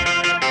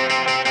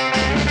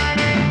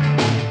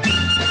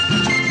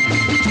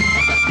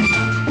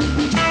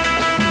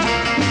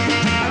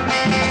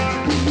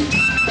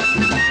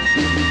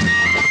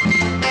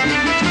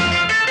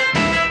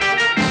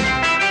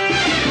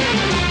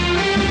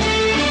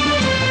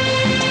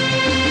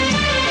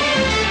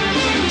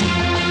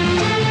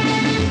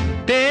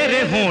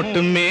 होंठ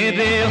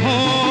मेरे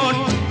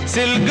होंठ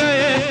सिल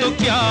गए तो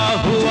क्या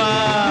हुआ।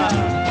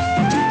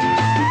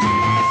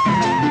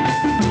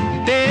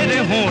 तेरे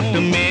होंठ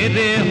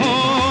मेरे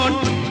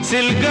होंठ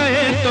सिल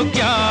गए तो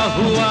क्या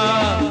हुआ।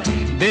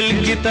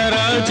 दिल की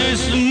तरह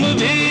जिस्म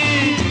भी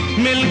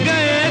मिल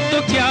गए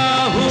तो क्या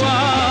हुआ।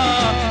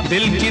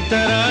 दिल की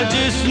तरह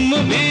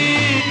जिस्म भी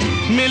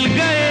मिल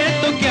गए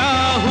तो क्या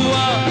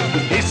हुआ।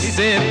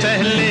 इससे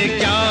पहले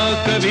क्या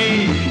कभी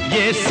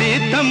ये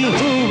सितम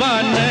हुआ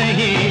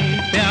नहीं।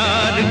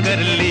 प्यार कर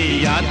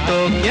लिया तो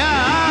क्या,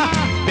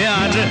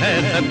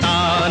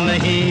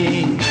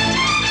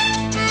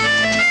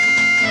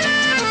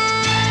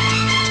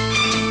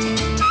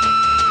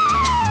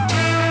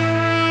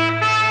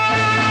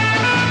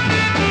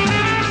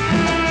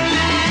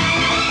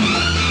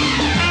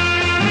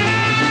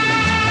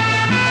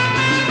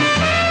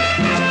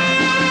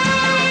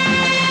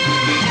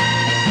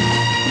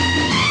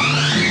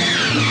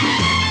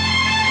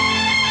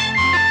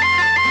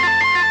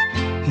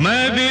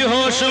 मैं भी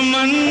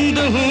होशमंद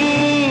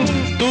हूँ,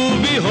 तू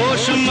भी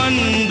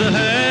होशमंद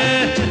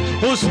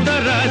है, उस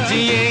तरह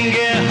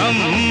जिएंगे हम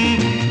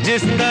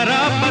जिस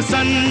तरह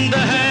पसंद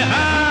है।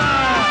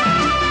 हाँ,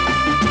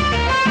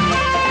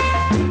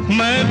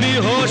 मैं भी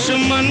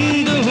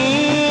होशमंद हूँ,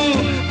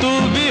 तू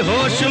भी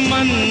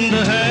होशमंद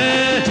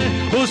है,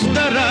 उस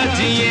तरह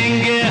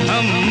जिएंगे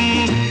हम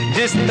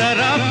जिस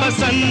तरह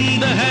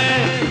पसंद है।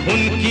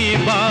 उनकी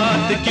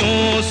बात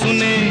क्यों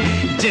सुने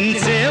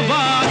जिनसे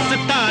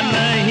वास्ता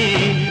नहीं,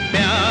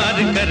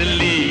 प्यार कर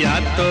लिया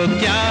तो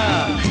क्या,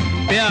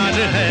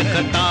 प्यार है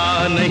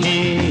खता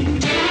नहीं।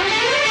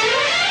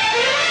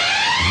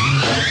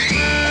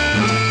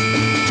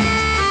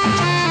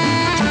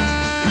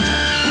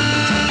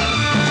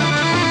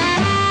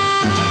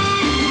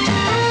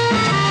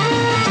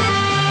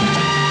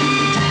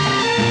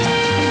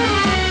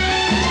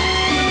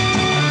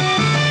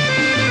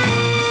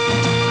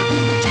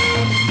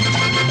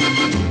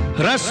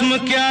 रस्म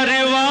क्या,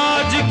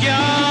 रिवाज क्या,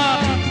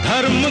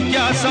 धर्म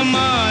क्या,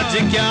 समाज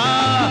क्या,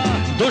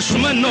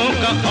 दुश्मनों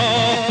का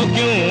खौफ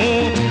क्यों,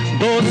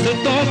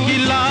 दोस्तों की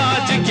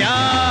लाज क्या।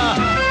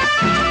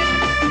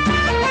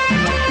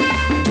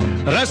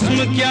 रस्म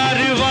क्या,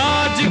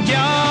 रिवाज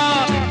क्या,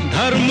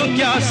 धर्म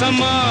क्या,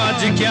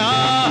 समाज क्या,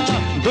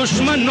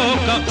 दुश्मनों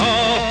का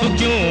खौफ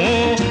क्यों,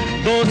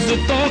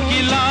 दोस्तों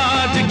की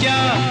लाज क्या।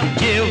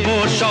 ये वो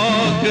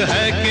शौक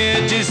है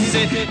कि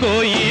जिससे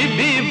कोई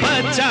भी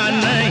बचा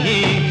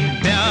नहीं,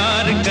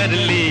 प्यार कर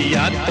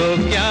लिया तो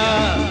क्या,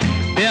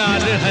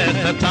 प्यार है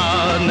खता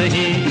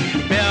नहीं।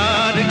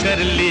 प्यार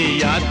कर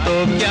लिया तो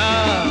क्या,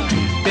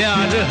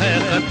 प्यार है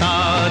खता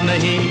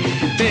नहीं।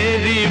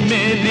 तेरी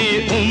मेरी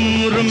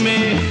उम्र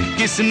में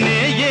किसने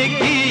ये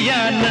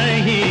किया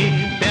नहीं,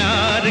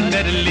 प्यार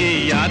कर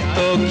लिया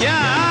तो क्या,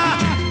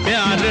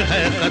 प्यार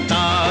है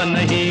खता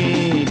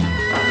नहीं।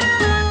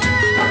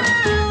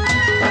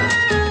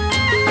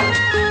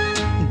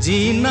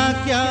 जीना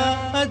क्या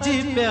अजी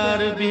प्यार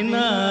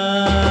बिना,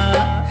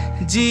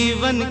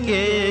 जीवन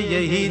के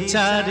यही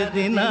 4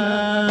 दिना।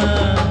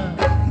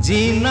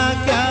 जीना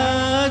क्या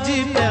अजी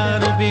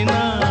प्यार बिना,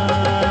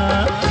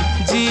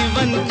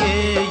 जीवन के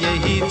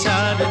यही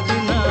 4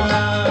 दिना।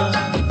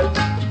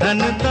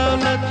 धन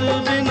दौलत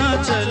बिना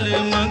चले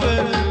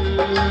मगर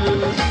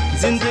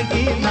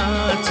जिंदगी ना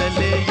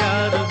चले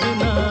यार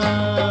बिना।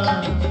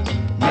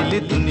 मिली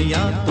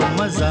दुनिया तो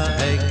मजा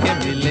है कि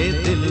मिले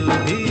दिल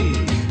भी,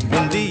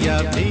 बिंदिया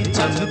भी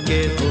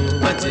चमके हो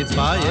बजे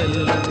पायल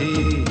भी।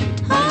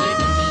 मिली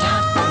दुनिया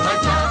तो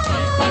मजा है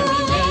कि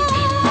मिले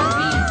दिल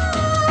भी,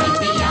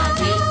 बिंदिया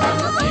भी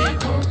चमके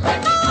हो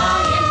बजे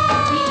पायल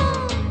भी।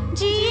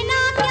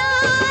 जीना क्या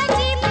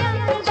जी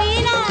प्यार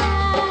बिना,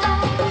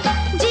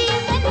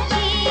 जीवन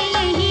के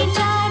यही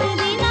 4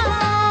 दिना।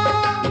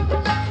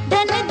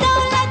 धन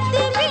दौलत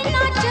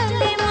बिना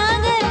चले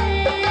मगर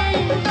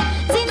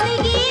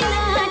जिंदगी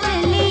ना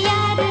चले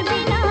यार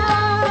बिना।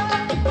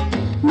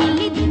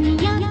 मिली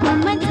दुनिया को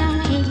मजा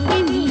है कि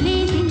मिले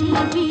दिल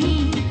भी,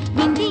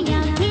 बिंदिया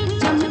भी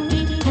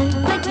चमके हो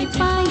बजे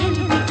पायल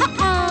भी।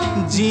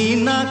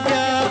 जीना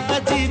क्या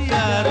अजी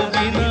प्यार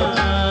बिना,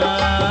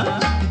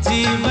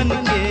 जीवन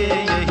के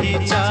यही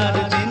 4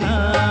 दिना।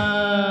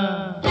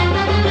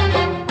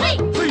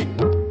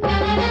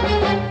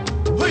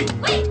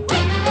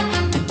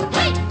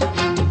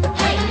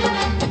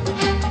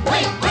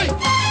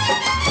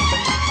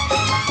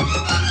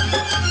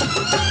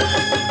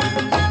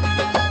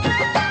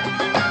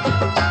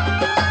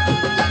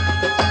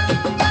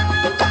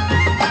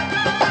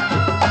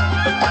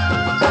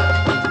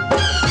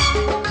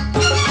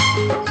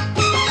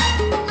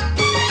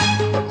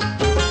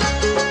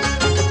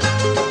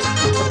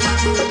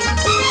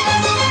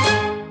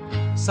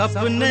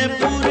 सपने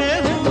पूरे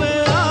हुए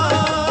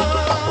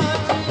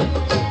आज,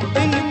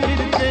 दिन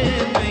फिरते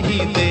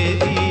नहीं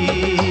देरी।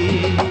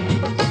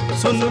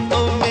 सुन तो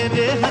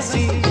मेरे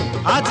हंसी,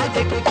 आज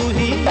एक तू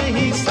ही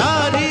नहीं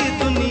सारी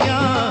दुनिया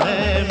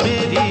है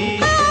मेरी।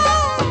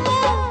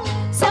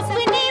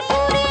 सपने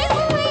पूरे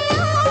हुए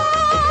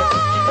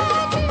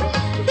आज,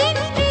 दिन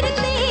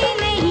फिरते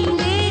नहीं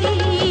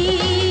देरी।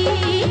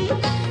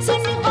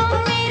 सुन ओ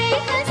मेरे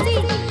हंसी,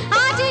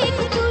 आज एक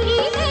तू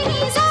ही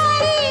नहीं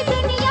सारी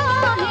दुनिया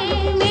है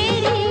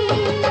मेरी।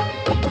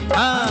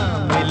 हाँ,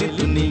 मिली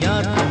दुनिया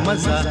तो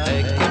मजा है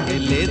कि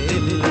मिले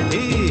दिल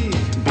भी,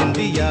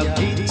 बिंदिया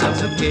भी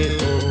चमके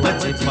हो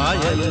बजे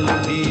पायल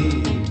भी।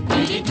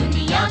 मिली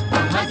दुनिया को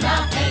मजा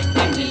है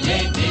कि मिले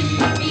दिल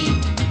भी,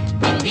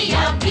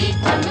 बिंदिया भी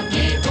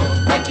चमके हो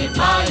बजे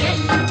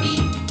पायल भी।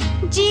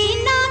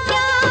 जीना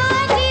क्या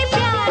जी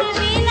प्यार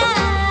बिना,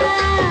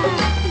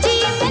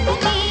 जीवन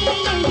के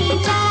यही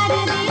 4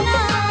 दिना।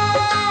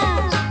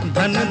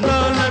 धन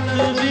दौलत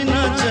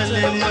बिना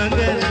चले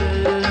मगर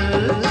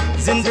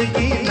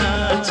जिंदगी ना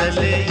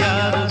चले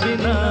यार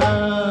बिना।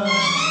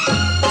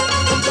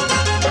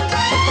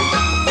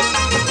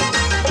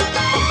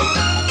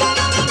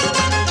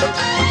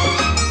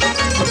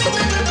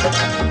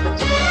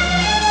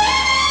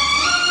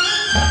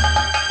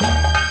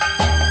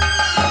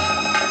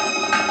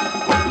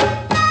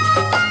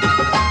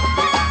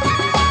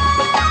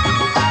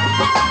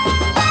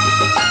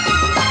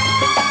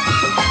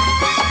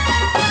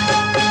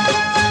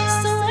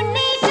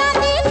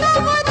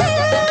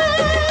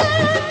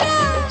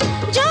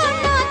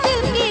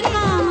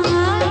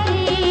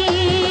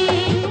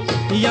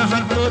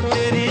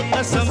 तेरी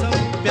कसम,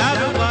 प्यार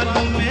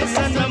वालों में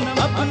सनम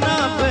अपना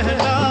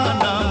पहला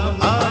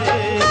नाम आए।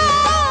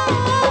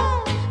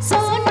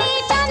 सोने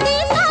चांदी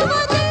का वो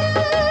दिल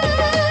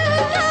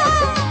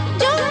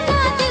जो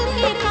ना दिल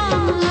के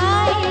काम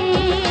आए।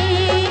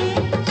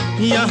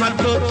 यहाँ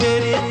तो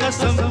तेरी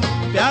कसम,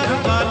 प्यार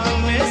वालों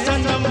में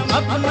सनम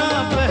अपना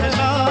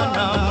पहला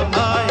नाम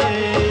आए।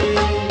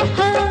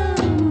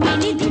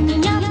 मेरी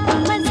दुनिया का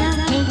मजा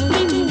है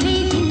मेरे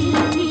दिल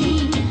में,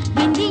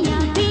 बिंदिया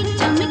भी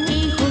चमके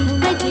हो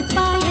बजी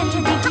पायल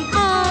में।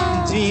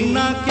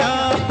 जीना क्या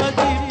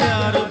बजी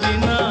प्यार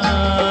बिना,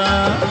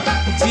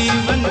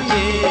 जीवन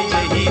के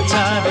यही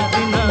चार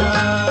बिना।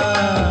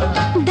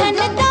 धन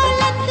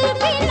दौलत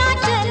भी ना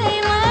चले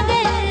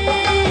मगर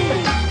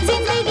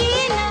जिंदगी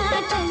ना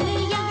चले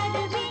यार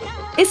बिना।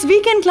 इस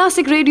वीकेंड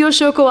क्लासिक रेडियो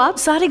शो को आप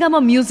सारेगामा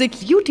म्यूजिक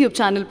यूट्यूब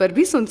चैनल पर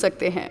भी सुन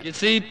सकते हैं।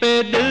 किसी पे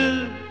दिल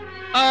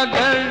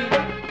अगर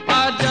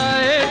आ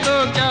जाए तो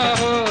क्या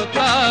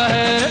होता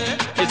है,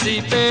 किसी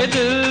पे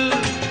दिल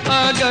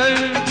अगर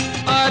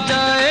आ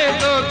जाए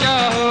तो क्या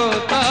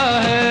होता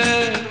है।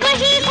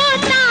 वही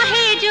होता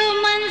है जो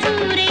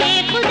मंजूरे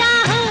खुदा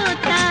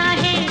होता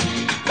है,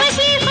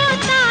 वही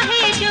होता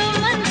है जो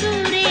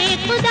मंजूरे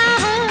खुदा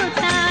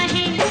होता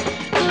है।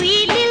 कोई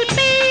दिल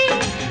पे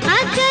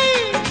अगर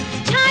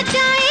छा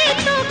जाए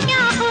तो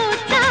क्या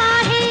होता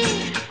है,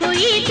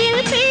 कोई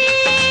दिल पे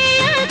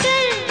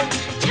अगर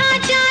छा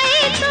जाए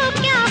तो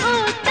क्या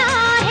होता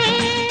है।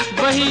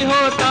 वही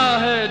होता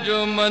है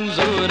जो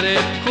मंजूरे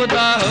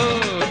खुदा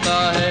होता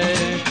है,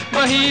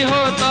 वही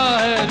होता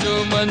है जो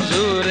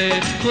मंजूरे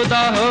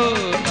खुदा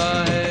होता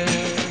है।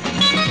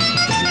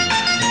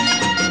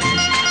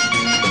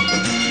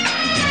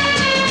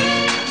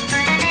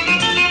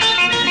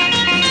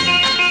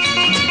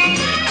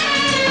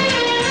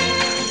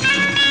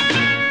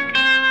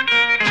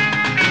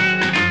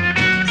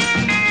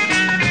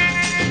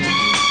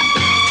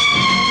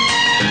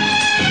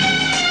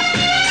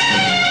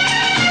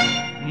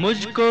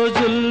 मुझको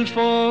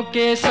जुल्फों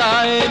के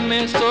साए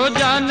में सो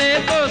जाने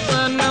दो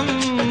सनम,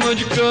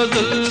 मुझको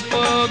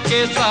जुल्फों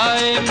के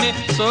साए में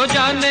सो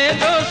जाने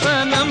दो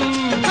सनम।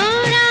 हो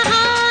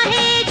रहा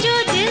है जो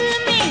दिल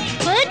में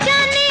हो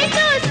जाने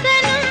दो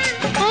सनम,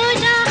 हो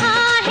रहा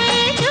है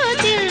जो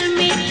दिल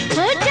में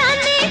हो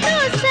जाने दो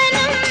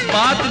सनम।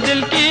 बात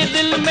दिल की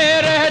दिल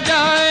में रह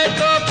जाए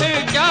तो फिर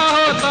क्या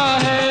होता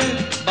है,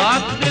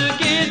 बात दिल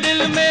की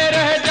दिल में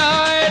रह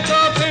जाए तो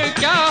फिर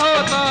क्या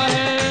होता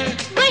है।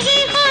 वही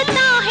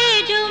होता है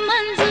जो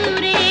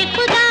मंजूरे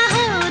खुदा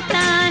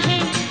होता है,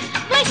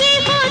 वही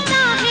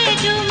होता है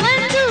जो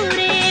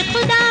मंजूरे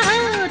खुदा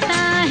होता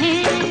है।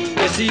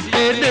 किसी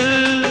पे दिल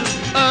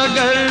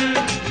अगर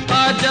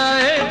आ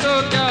जाए तो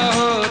क्या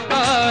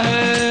होता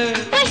है,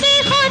 वही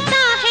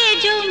होता है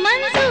जो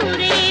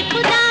मंजूरे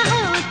खुदा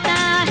होता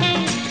है,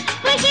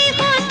 वही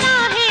होता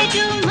है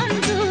जो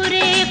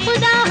मंजूरे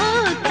खुदा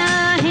होता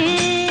है।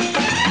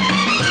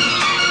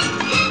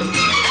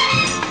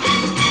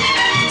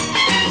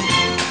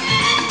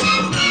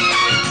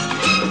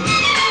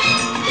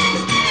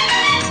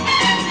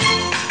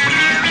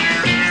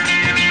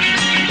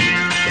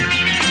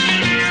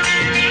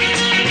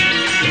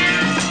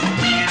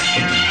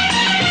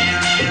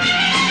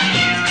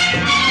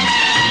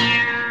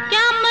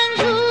 क्या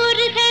मंजूर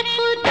है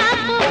खुदा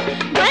को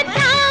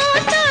बताओ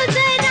तो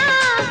जरा,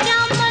 क्या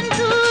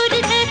मंजूर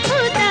है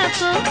खुदा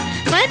को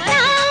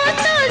बताओ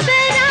तो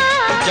जरा।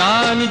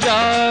 जान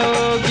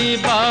जाओगी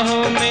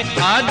बाहों में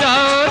आ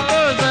जाओ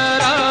तो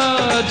जरा,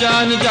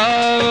 जान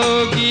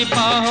जाओगी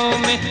बाहों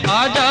में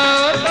आ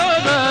जाओ तो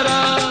जरा।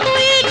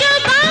 कोई जो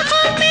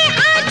बाहों में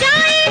आ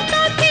जाए तो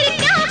फिर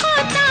क्या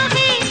होता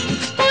है,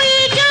 कोई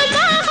जो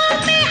बाहों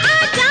में आ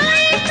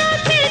जाए तो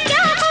फिर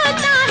क्या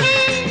होता है।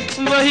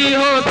 वही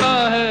होता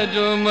है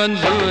जो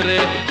मंजूरे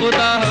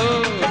खुदा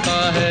होता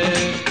है,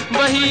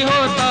 वही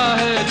होता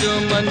है जो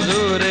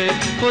मंजूरे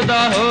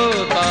खुदा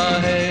होता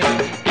है।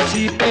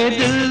 किसी पे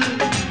दिल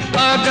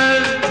अगर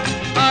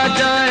आ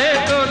जाए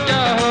तो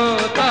क्या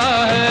होता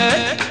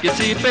है,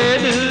 किसी पे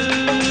दिल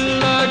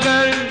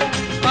अगर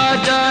आ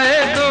जाए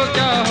तो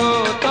क्या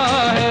होता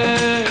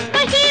है।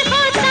 वही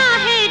होता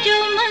है जो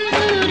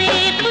मंजूरे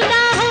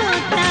खुदा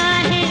होता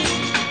है,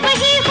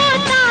 वही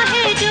होता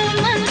है जो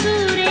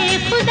मंजूरे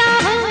खुदा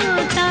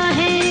होता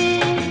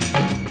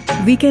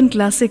है। वीकेंड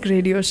क्लासिक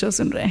रेडियो शो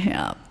सुन रहे हैं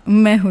आप,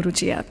 मैं हूँ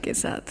रुचि आपके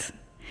साथ।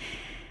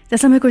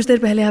 जैसा मैं कुछ देर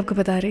पहले आपको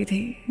बता रही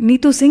थी,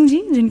 नीतू सिंह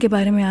जी जिनके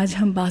बारे में आज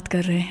हम बात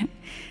कर रहे हैं,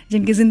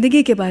 जिनकी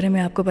ज़िंदगी के बारे में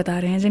आपको बता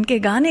रहे हैं, जिनके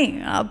गाने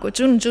आपको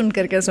चुन चुन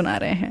करके सुना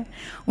रहे हैं,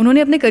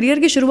 उन्होंने अपने करियर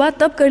की शुरुआत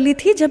तब कर ली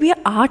थी जब ये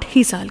 8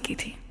 ही साल की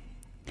थी।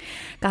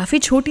 काफ़ी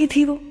छोटी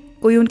थी वो,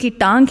 कोई उनकी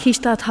टांग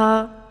खींचता था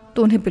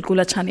तो उन्हें बिल्कुल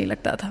अच्छा नहीं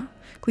लगता था,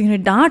 कोई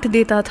उन्हें डांट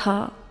देता था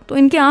तो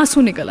इनके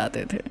आंसू निकल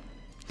आते थे।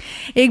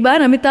 एक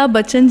बार अमिताभ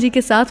बच्चन जी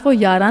के साथ वो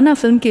याराना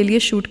फिल्म के लिए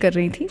शूट कर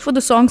रही थी फॉर द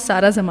सॉन्ग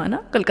सारा ज़माना,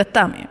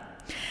 कलकत्ता में।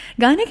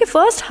 गाने के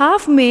फर्स्ट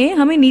हाफ में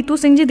हमें नीतू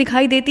सिंह जी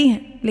दिखाई देती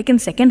हैं, लेकिन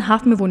सेकेंड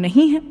हाफ में वो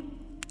नहीं है।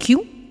 क्यों?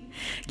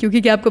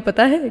 क्योंकि क्या आपको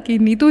पता है कि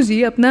नीतू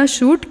जी अपना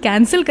शूट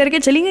कैंसिल करके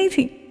चली गई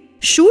थी।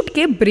 शूट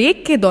के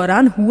ब्रेक के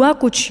दौरान हुआ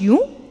कुछ यूं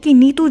कि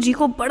नीतू जी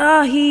को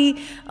बड़ा ही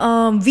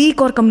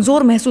वीक और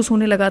कमज़ोर महसूस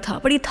होने लगा था,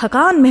 बड़ी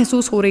थकान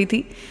महसूस हो रही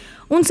थी,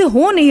 उनसे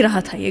हो नहीं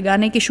रहा था, ये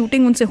गाने की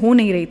शूटिंग उनसे हो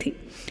नहीं रही थी।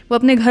 वो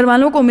अपने घर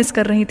वालों को मिस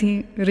कर रही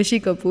थी, ऋषि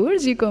कपूर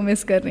जी को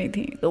मिस कर रही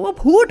थी, तो वो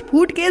फूट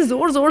फूट के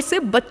ज़ोर ज़ोर से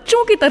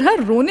बच्चों की तरह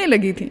रोने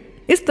लगी थी।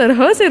 इस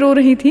तरह से रो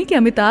रही थी कि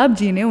अमिताभ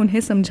जी ने उन्हें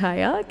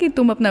समझाया कि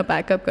तुम अपना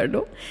पैकअप कर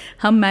लो,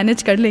 हम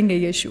मैनेज कर लेंगे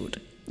ये शूट,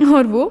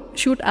 और वो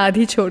शूट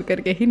आधी छोड़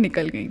करके ही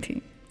निकल गई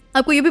थी।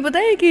 आपको ये भी पता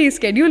है कि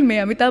स्केड्यूल में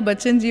अमिताभ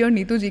बच्चन जी और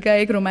नीतू जी का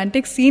एक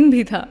रोमांटिक सीन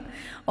भी था,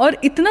 और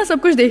इतना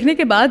सब कुछ देखने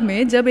के बाद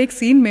में जब एक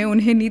सीन में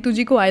उन्हें नीतू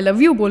जी को आई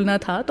लव यू बोलना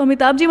था तो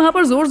अमिताभ जी वहाँ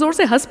पर ज़ोर ज़ोर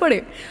से हंस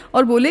पड़े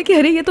और बोले कि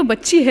अरे ये तो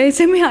बच्ची है,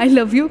 इसे मैं आई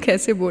लव यू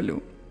कैसे बोलूँ।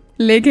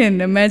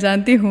 लेकिन मैं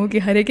जानती हूँ कि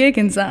हर एक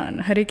इंसान,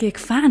 हर एक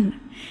फ़ैन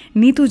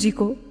नीतू जी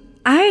को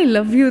आई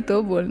लव यू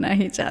तो बोलना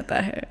ही चाहता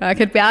है।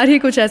 आखिर प्यार ही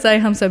कुछ ऐसा है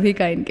हम सभी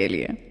का इनके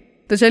लिए।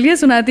 तो चलिए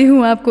सुनाती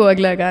हूँ आपको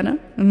अगला गाना,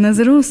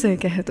 नज़रों से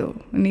कह दो,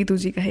 नीतू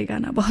जी का ही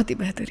गाना, बहुत ही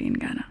बेहतरीन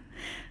गाना।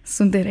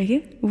 सुनते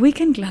रहिए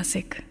वीकेंड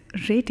क्लासिक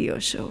रेडियो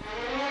शो।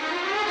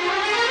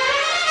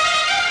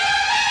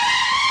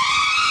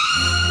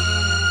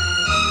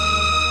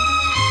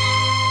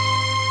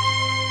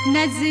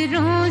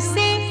 नजरों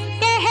से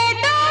कह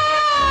दो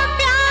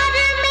प्यार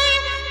में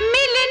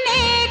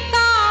मिलने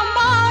का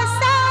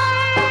मौसम,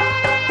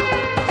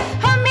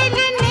 हो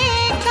मिलने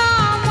का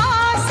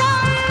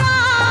मौसम आ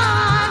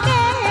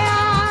गया।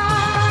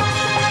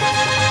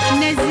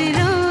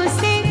 नजरों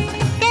से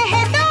कह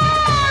दो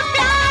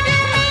प्यार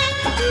में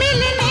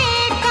मिलने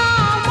का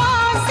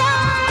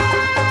मौसम,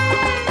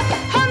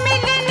 हो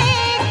मिलने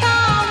का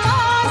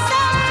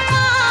मौसम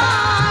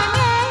आ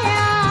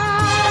गया।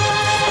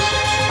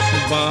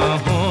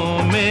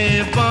 बाहों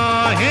में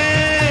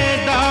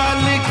बाहें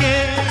डाल के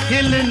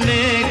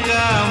खिलने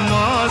का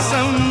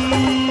मौसम,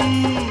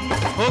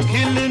 ओ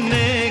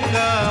खिलने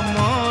का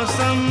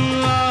मौसम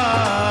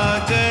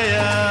आ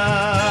गया।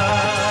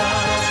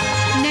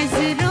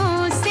 नजरों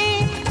से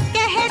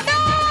कह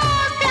दो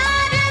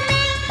प्यार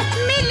में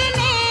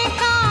मिलने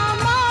का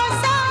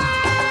मौसम,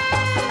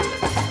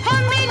 हो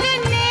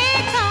मिलने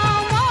का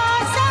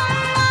मौसम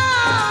आ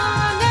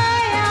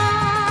गया।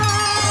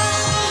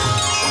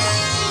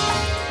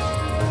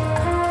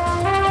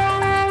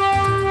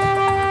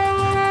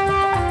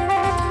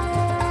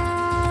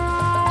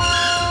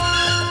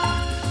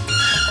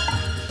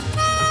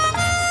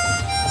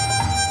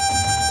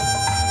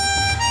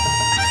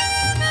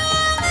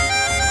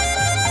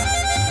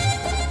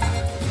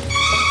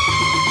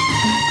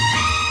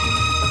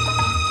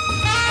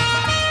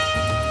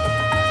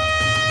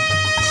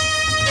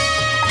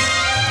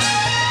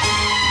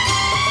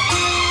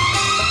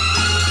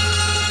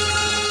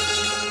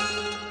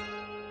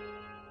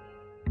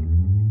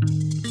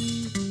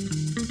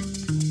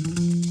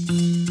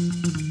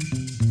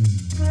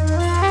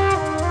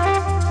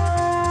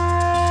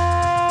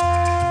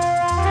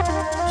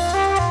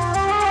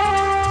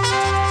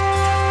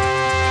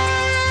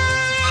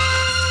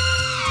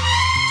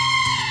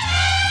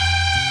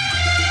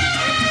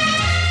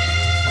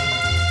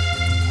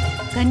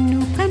 कन्नू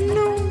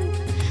कन्नू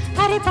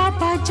अरे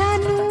बाबा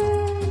जानू,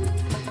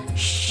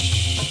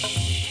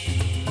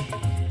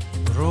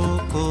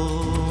 रोको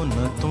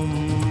न तुम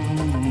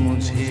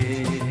मुझे,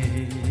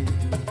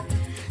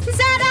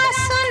 जरा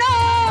सुनो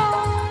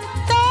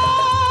तो।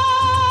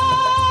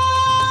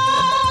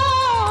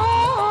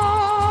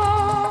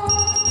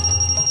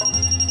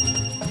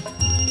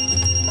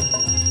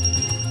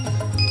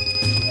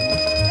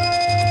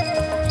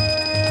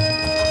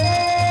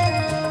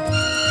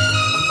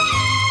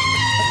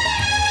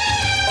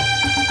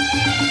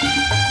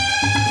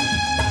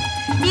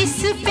 इस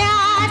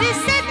प्यार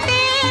से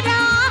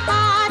तेरा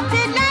हाथ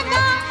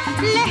लगा,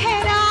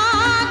 लहरा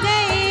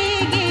गए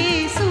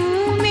गेसू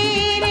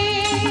मेरे।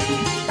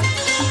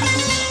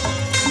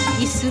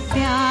 इस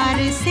प्यार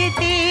से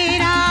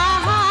तेरा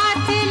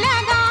हाथ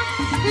लगा,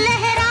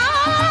 लहरा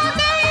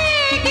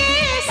गए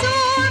गेसू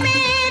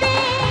मेरे।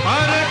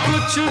 अरे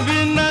कुछ भी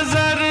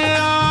नजर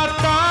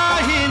आता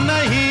ही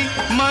नहीं,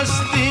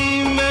 मस्ती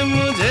में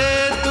मुझे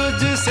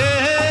तुझसे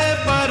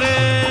परे।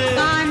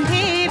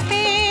 कांधे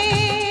पे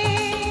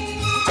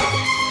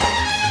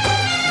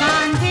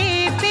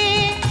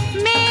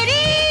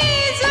मेरी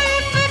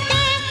जुल्फ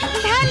के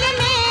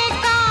ढलने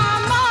का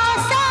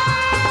मौसम,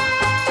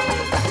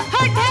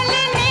 हो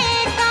ढलने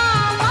का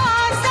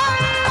मौसम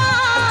आ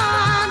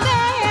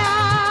गया।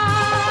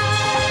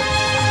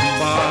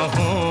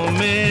 बाहों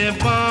में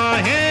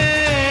बाहें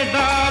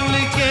डाल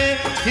के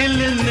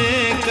खिलने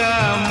का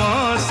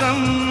मौसम,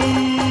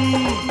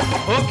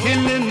 ओ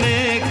खिलने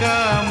का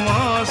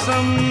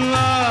मौसम आ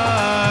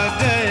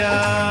गया।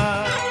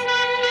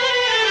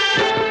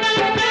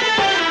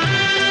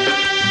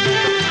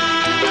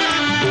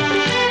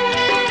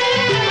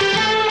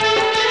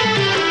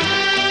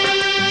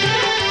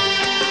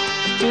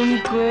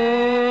 तुमको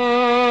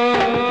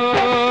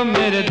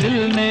मेरे दिल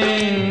ने,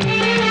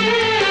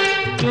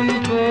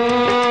 तुमको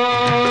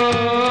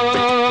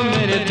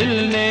मेरे दिल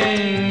ने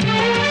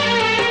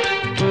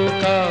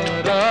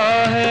पुकारा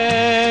है,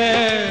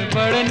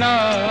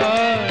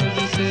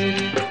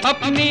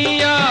 अपनी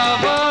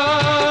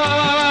आवाज़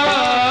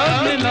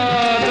मिला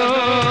दो,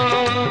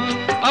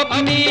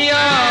 अपनी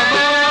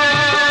आवाज़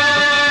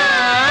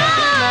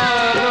मिला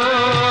दो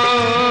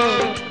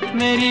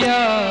मेरी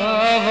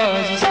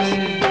आवाज़ से।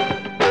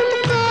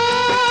 तुमको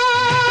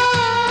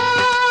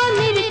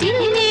मेरे दिल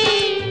ने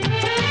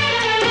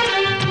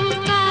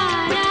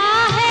पुकारा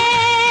है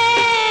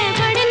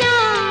बड़े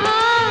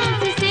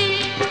नाज से,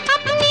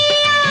 अपनी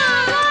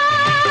आवाज़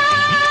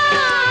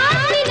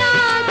मिला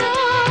दो,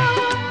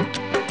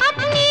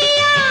 अपनी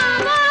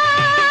आवाज़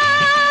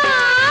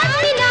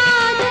मिला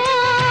दो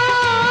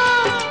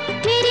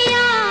मेरी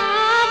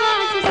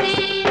आवाज़ से।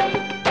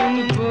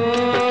 तुमको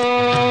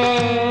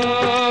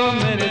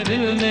मेरे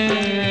दिल ने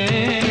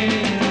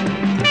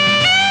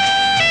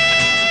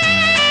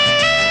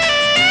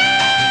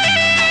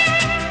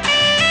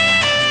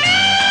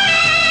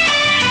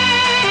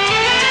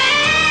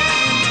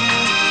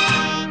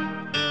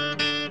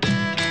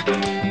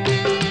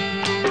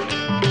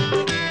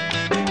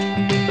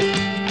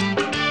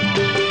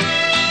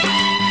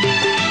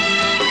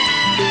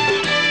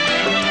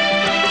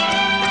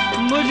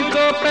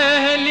मुझको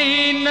पहली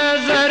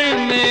नजर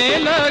में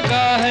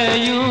लगा है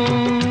यूं,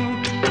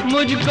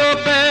 मुझको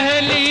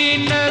पहली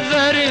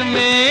नजर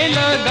में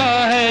लगा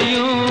है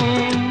यूं,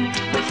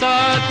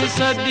 7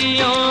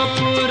 सदियों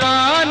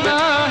पुराना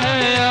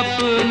है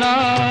अपना,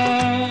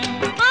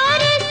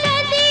 और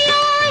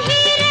सदियों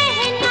ही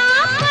रहना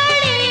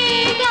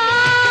पड़ेगा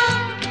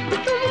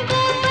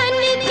तुमको बन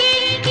के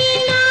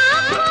इन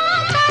आँखों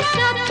का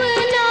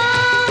सपना।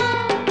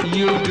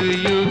 युग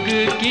युग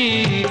की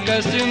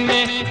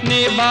कसमें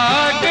निभा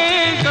के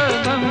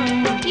कदम,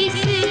 इस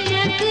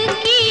जग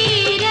की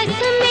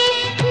रस्में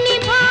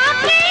निभा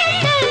के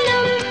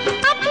सनम,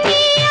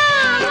 अपनी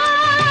आवाज़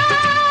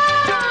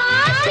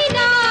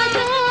मिला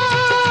दो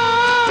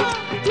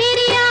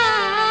मेरी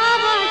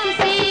आवाज़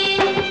से।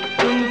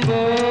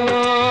 तुमको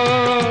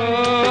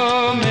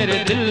मेरे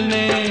दिल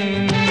ने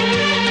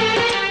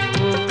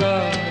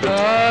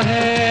पुकारा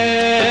है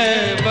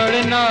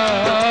बड़े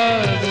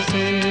नाज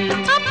से।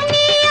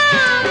 अपनी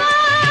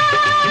आवाज़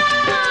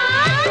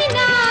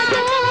मिला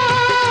दो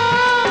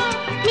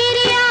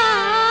मेरी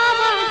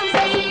आवाज़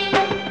से।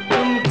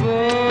 तुमको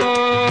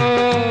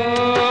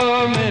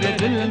मेरे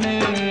दिल ने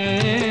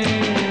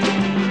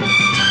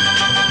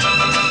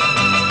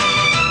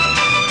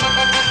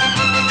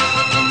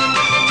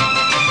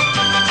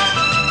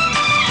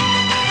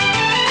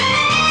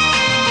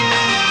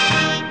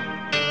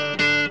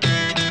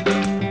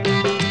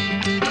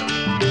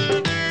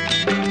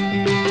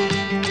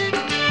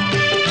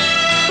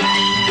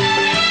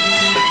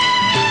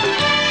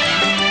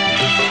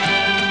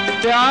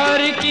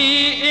प्यार की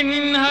इन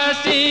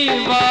हंसी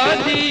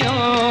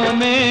वादियों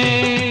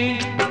में,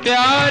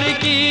 प्यार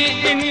की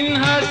इन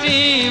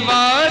हंसी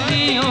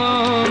वादियों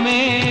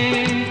में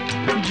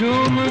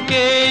झूम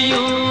के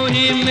यूं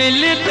ही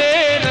मिलते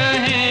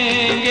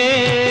रहेंगे,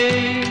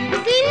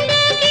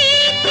 जिंदगी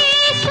के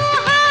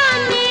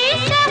सुहाने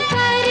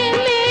सफर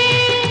में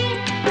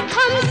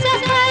हम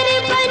सफर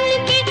बन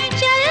के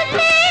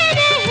चलते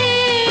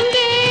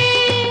रहेंगे।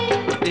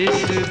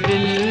 इस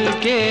दिल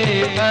के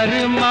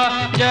अरमा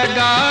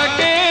जगा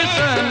के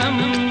सनम,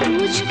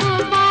 मुझको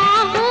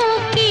बाहों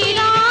की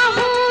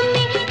राहों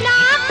में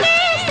लाके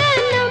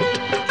सनम,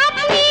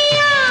 अपनी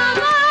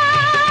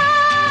आवाज़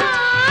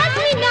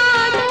मिला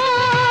दो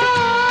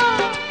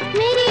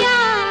मेरी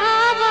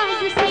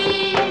आवाज़ से।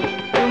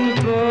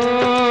 तुमको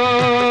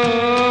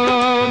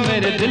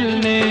मेरे दिल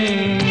ने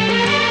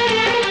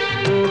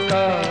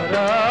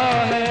पुकारा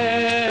है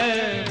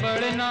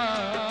बड़े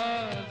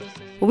नाज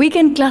से।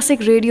 वीकेंड क्लासिक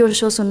रेडियो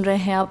शो सुन रहे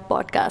हैं आप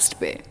पॉडकास्ट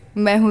पे।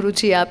 मैं हूँ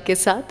रुचि आपके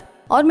साथ,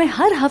 और मैं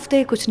हर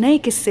हफ्ते कुछ नए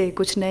किस्से,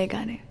 कुछ नए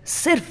गाने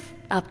सिर्फ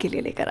आपके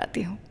लिए लेकर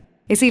आती हूँ।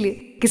 इसीलिए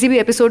किसी भी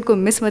एपिसोड को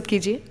मिस मत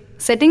कीजिए।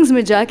 सेटिंग्स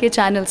में जाके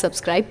चैनल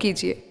सब्सक्राइब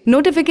कीजिए,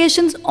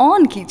 नोटिफिकेशंस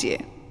ऑन कीजिए,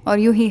 और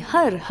यूं ही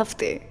हर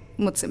हफ्ते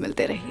मुझसे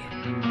मिलते रहिए।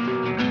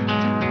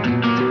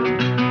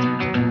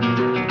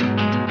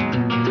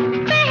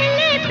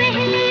 पहले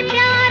पहले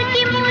प्यार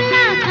की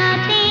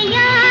मुलाकातें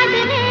याद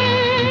है,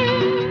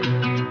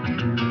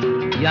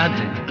 याद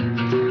है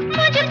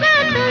मुझको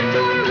तो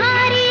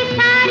तुम्हारी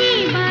सारी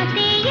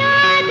बातें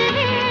याद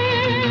है।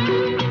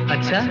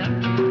 अच्छा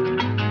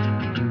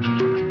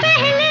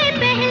पहले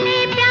पहले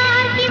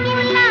प्यार की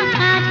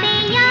मुलाकातें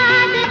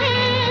याद है,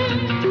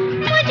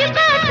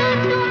 मुझको तो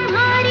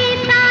तुम्हारी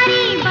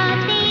सारी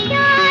बातें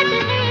याद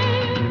है।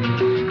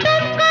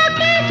 तुमको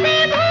कैसे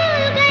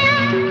भूल गया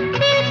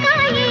दिल का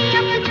ये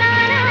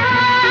अफसाना,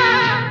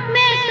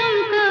 मैं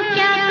तुमको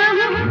क्या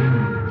कहूँ,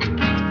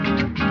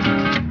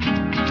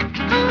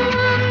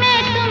 मैं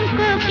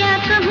तुमको क्या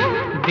कहूँ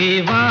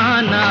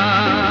दीवाना,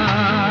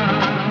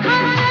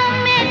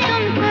 मैं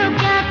तुमको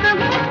क्या कहूँ।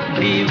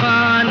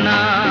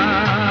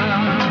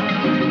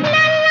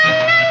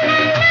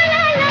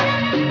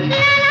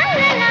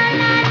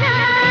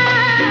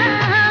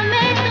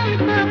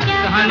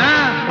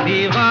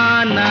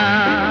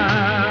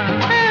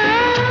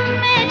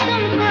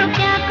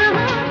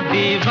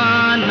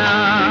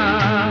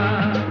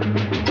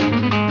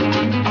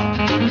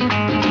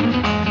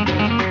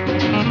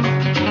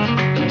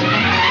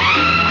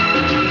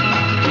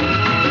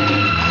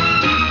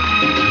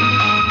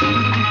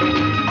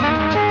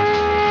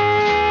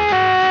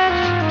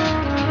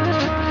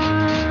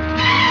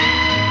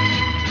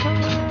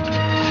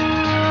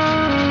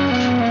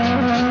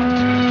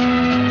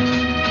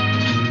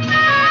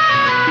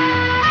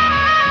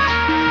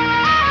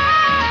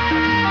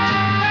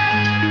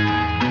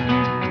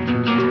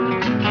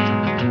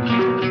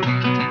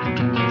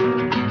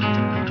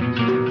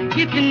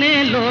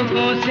 कितने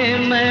लोगों से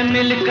मैं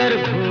मिलकर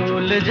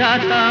भूल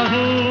जाता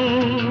हूँ,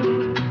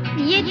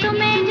 ये तो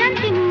मैं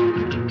जानती हूँ।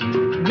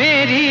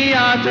 मेरी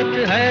आदत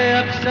है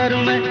अक्सर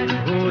मैं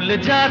भूल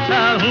जाता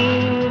हूँ।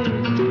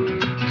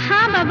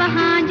 हाँ बाबा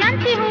हाँ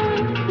जानती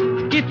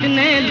हूँ।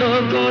 कितने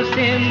लोगों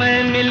से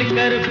मैं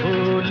मिलकर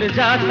भूल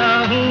जाता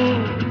हूँ,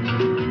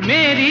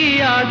 मेरी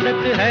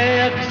आदत है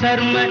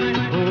अक्सर मैं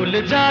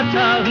भूल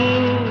जाता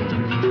हूँ।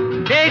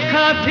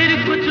 देखा फिर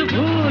कुछ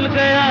भूल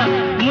गया,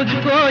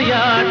 मुझको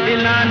याद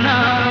दिलाना,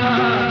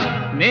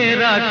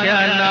 मेरा क्या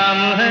नाम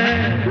है?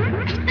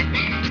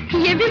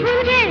 ये भी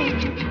भूल गए?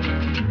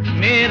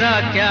 मेरा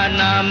क्या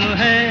नाम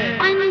है?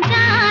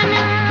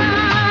 अनजाना।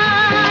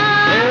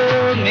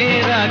 ओ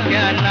मेरा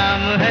क्या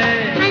नाम है?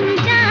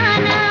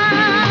 अनजाना।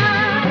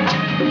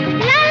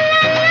 ला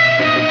ला ला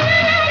ला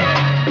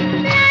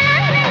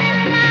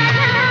ला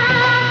ला,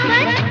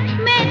 बस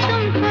मैं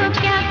तुमको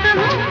क्या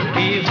कहूँ?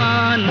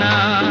 दीवाना।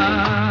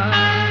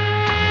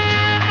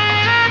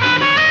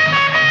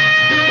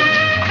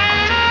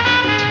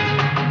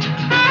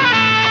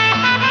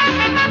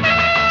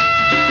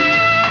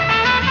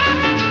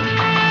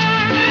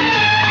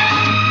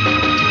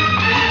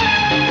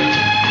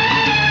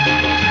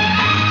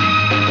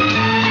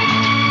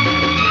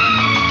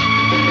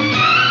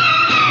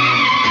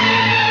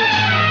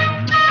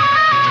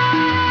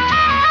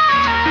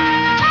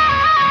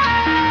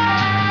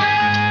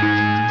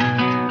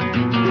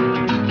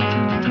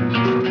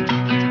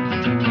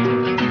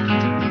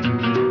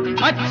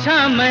 अच्छा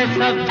मैं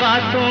सब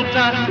बातों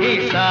का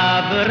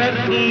हिसाब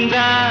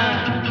रखूंगा।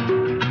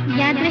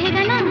 याद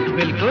रहेगा ना?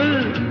 बिल्कुल,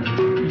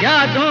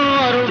 यादों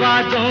और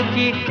वादों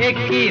की एक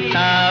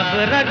किताब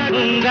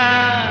रखूंगा।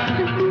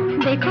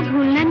 देखो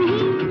भूलना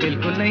नहीं।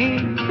 बिल्कुल नहीं।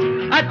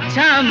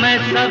 अच्छा मैं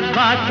सब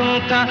बातों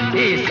का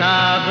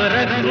हिसाब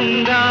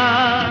रखूंगा,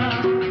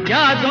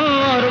 यादों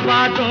और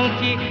वादों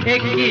की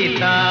एक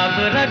किताब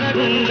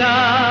रखूंगा।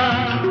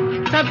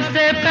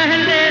 सबसे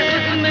पहले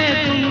उसमें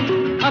तुम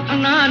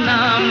अपना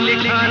नाम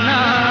लिखाना,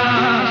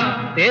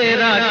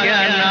 तेरा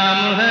क्या नाम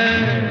है?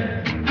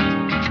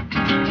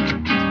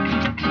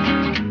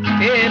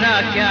 तेरा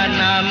क्या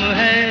नाम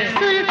है?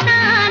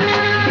 सुल्ताना।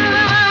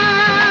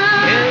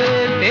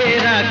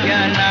 तेरा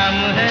क्या नाम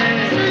है?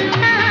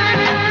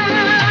 सुल्ताना।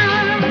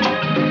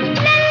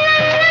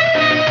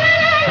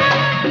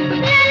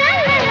 ला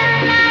ला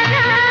ला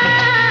ला,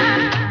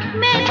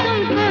 मैं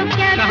तुमको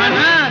क्या कहा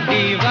ना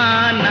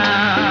दीवाना।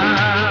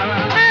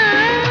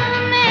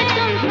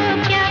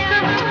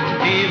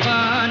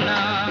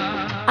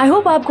 आई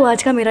होप आपको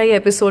आज का मेरा ये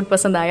एपिसोड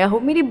पसंद आया हो,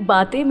 मेरी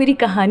बातें मेरी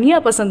कहानियाँ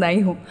पसंद आई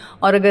हो,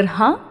 और अगर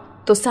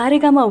हाँ तो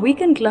सारेगामा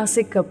वीकेंड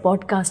क्लासिक का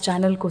पॉडकास्ट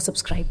चैनल को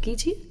सब्सक्राइब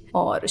कीजिए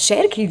और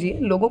शेयर कीजिए,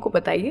 लोगों को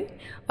बताइए।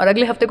 और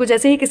अगले हफ्ते कुछ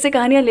ऐसे ही किस्से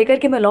कहानियाँ लेकर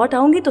के मैं लौट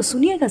आऊँगी, तो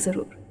सुनिएगा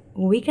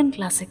ज़रूर वीकेंड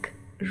क्लासिक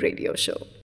रेडियो शो।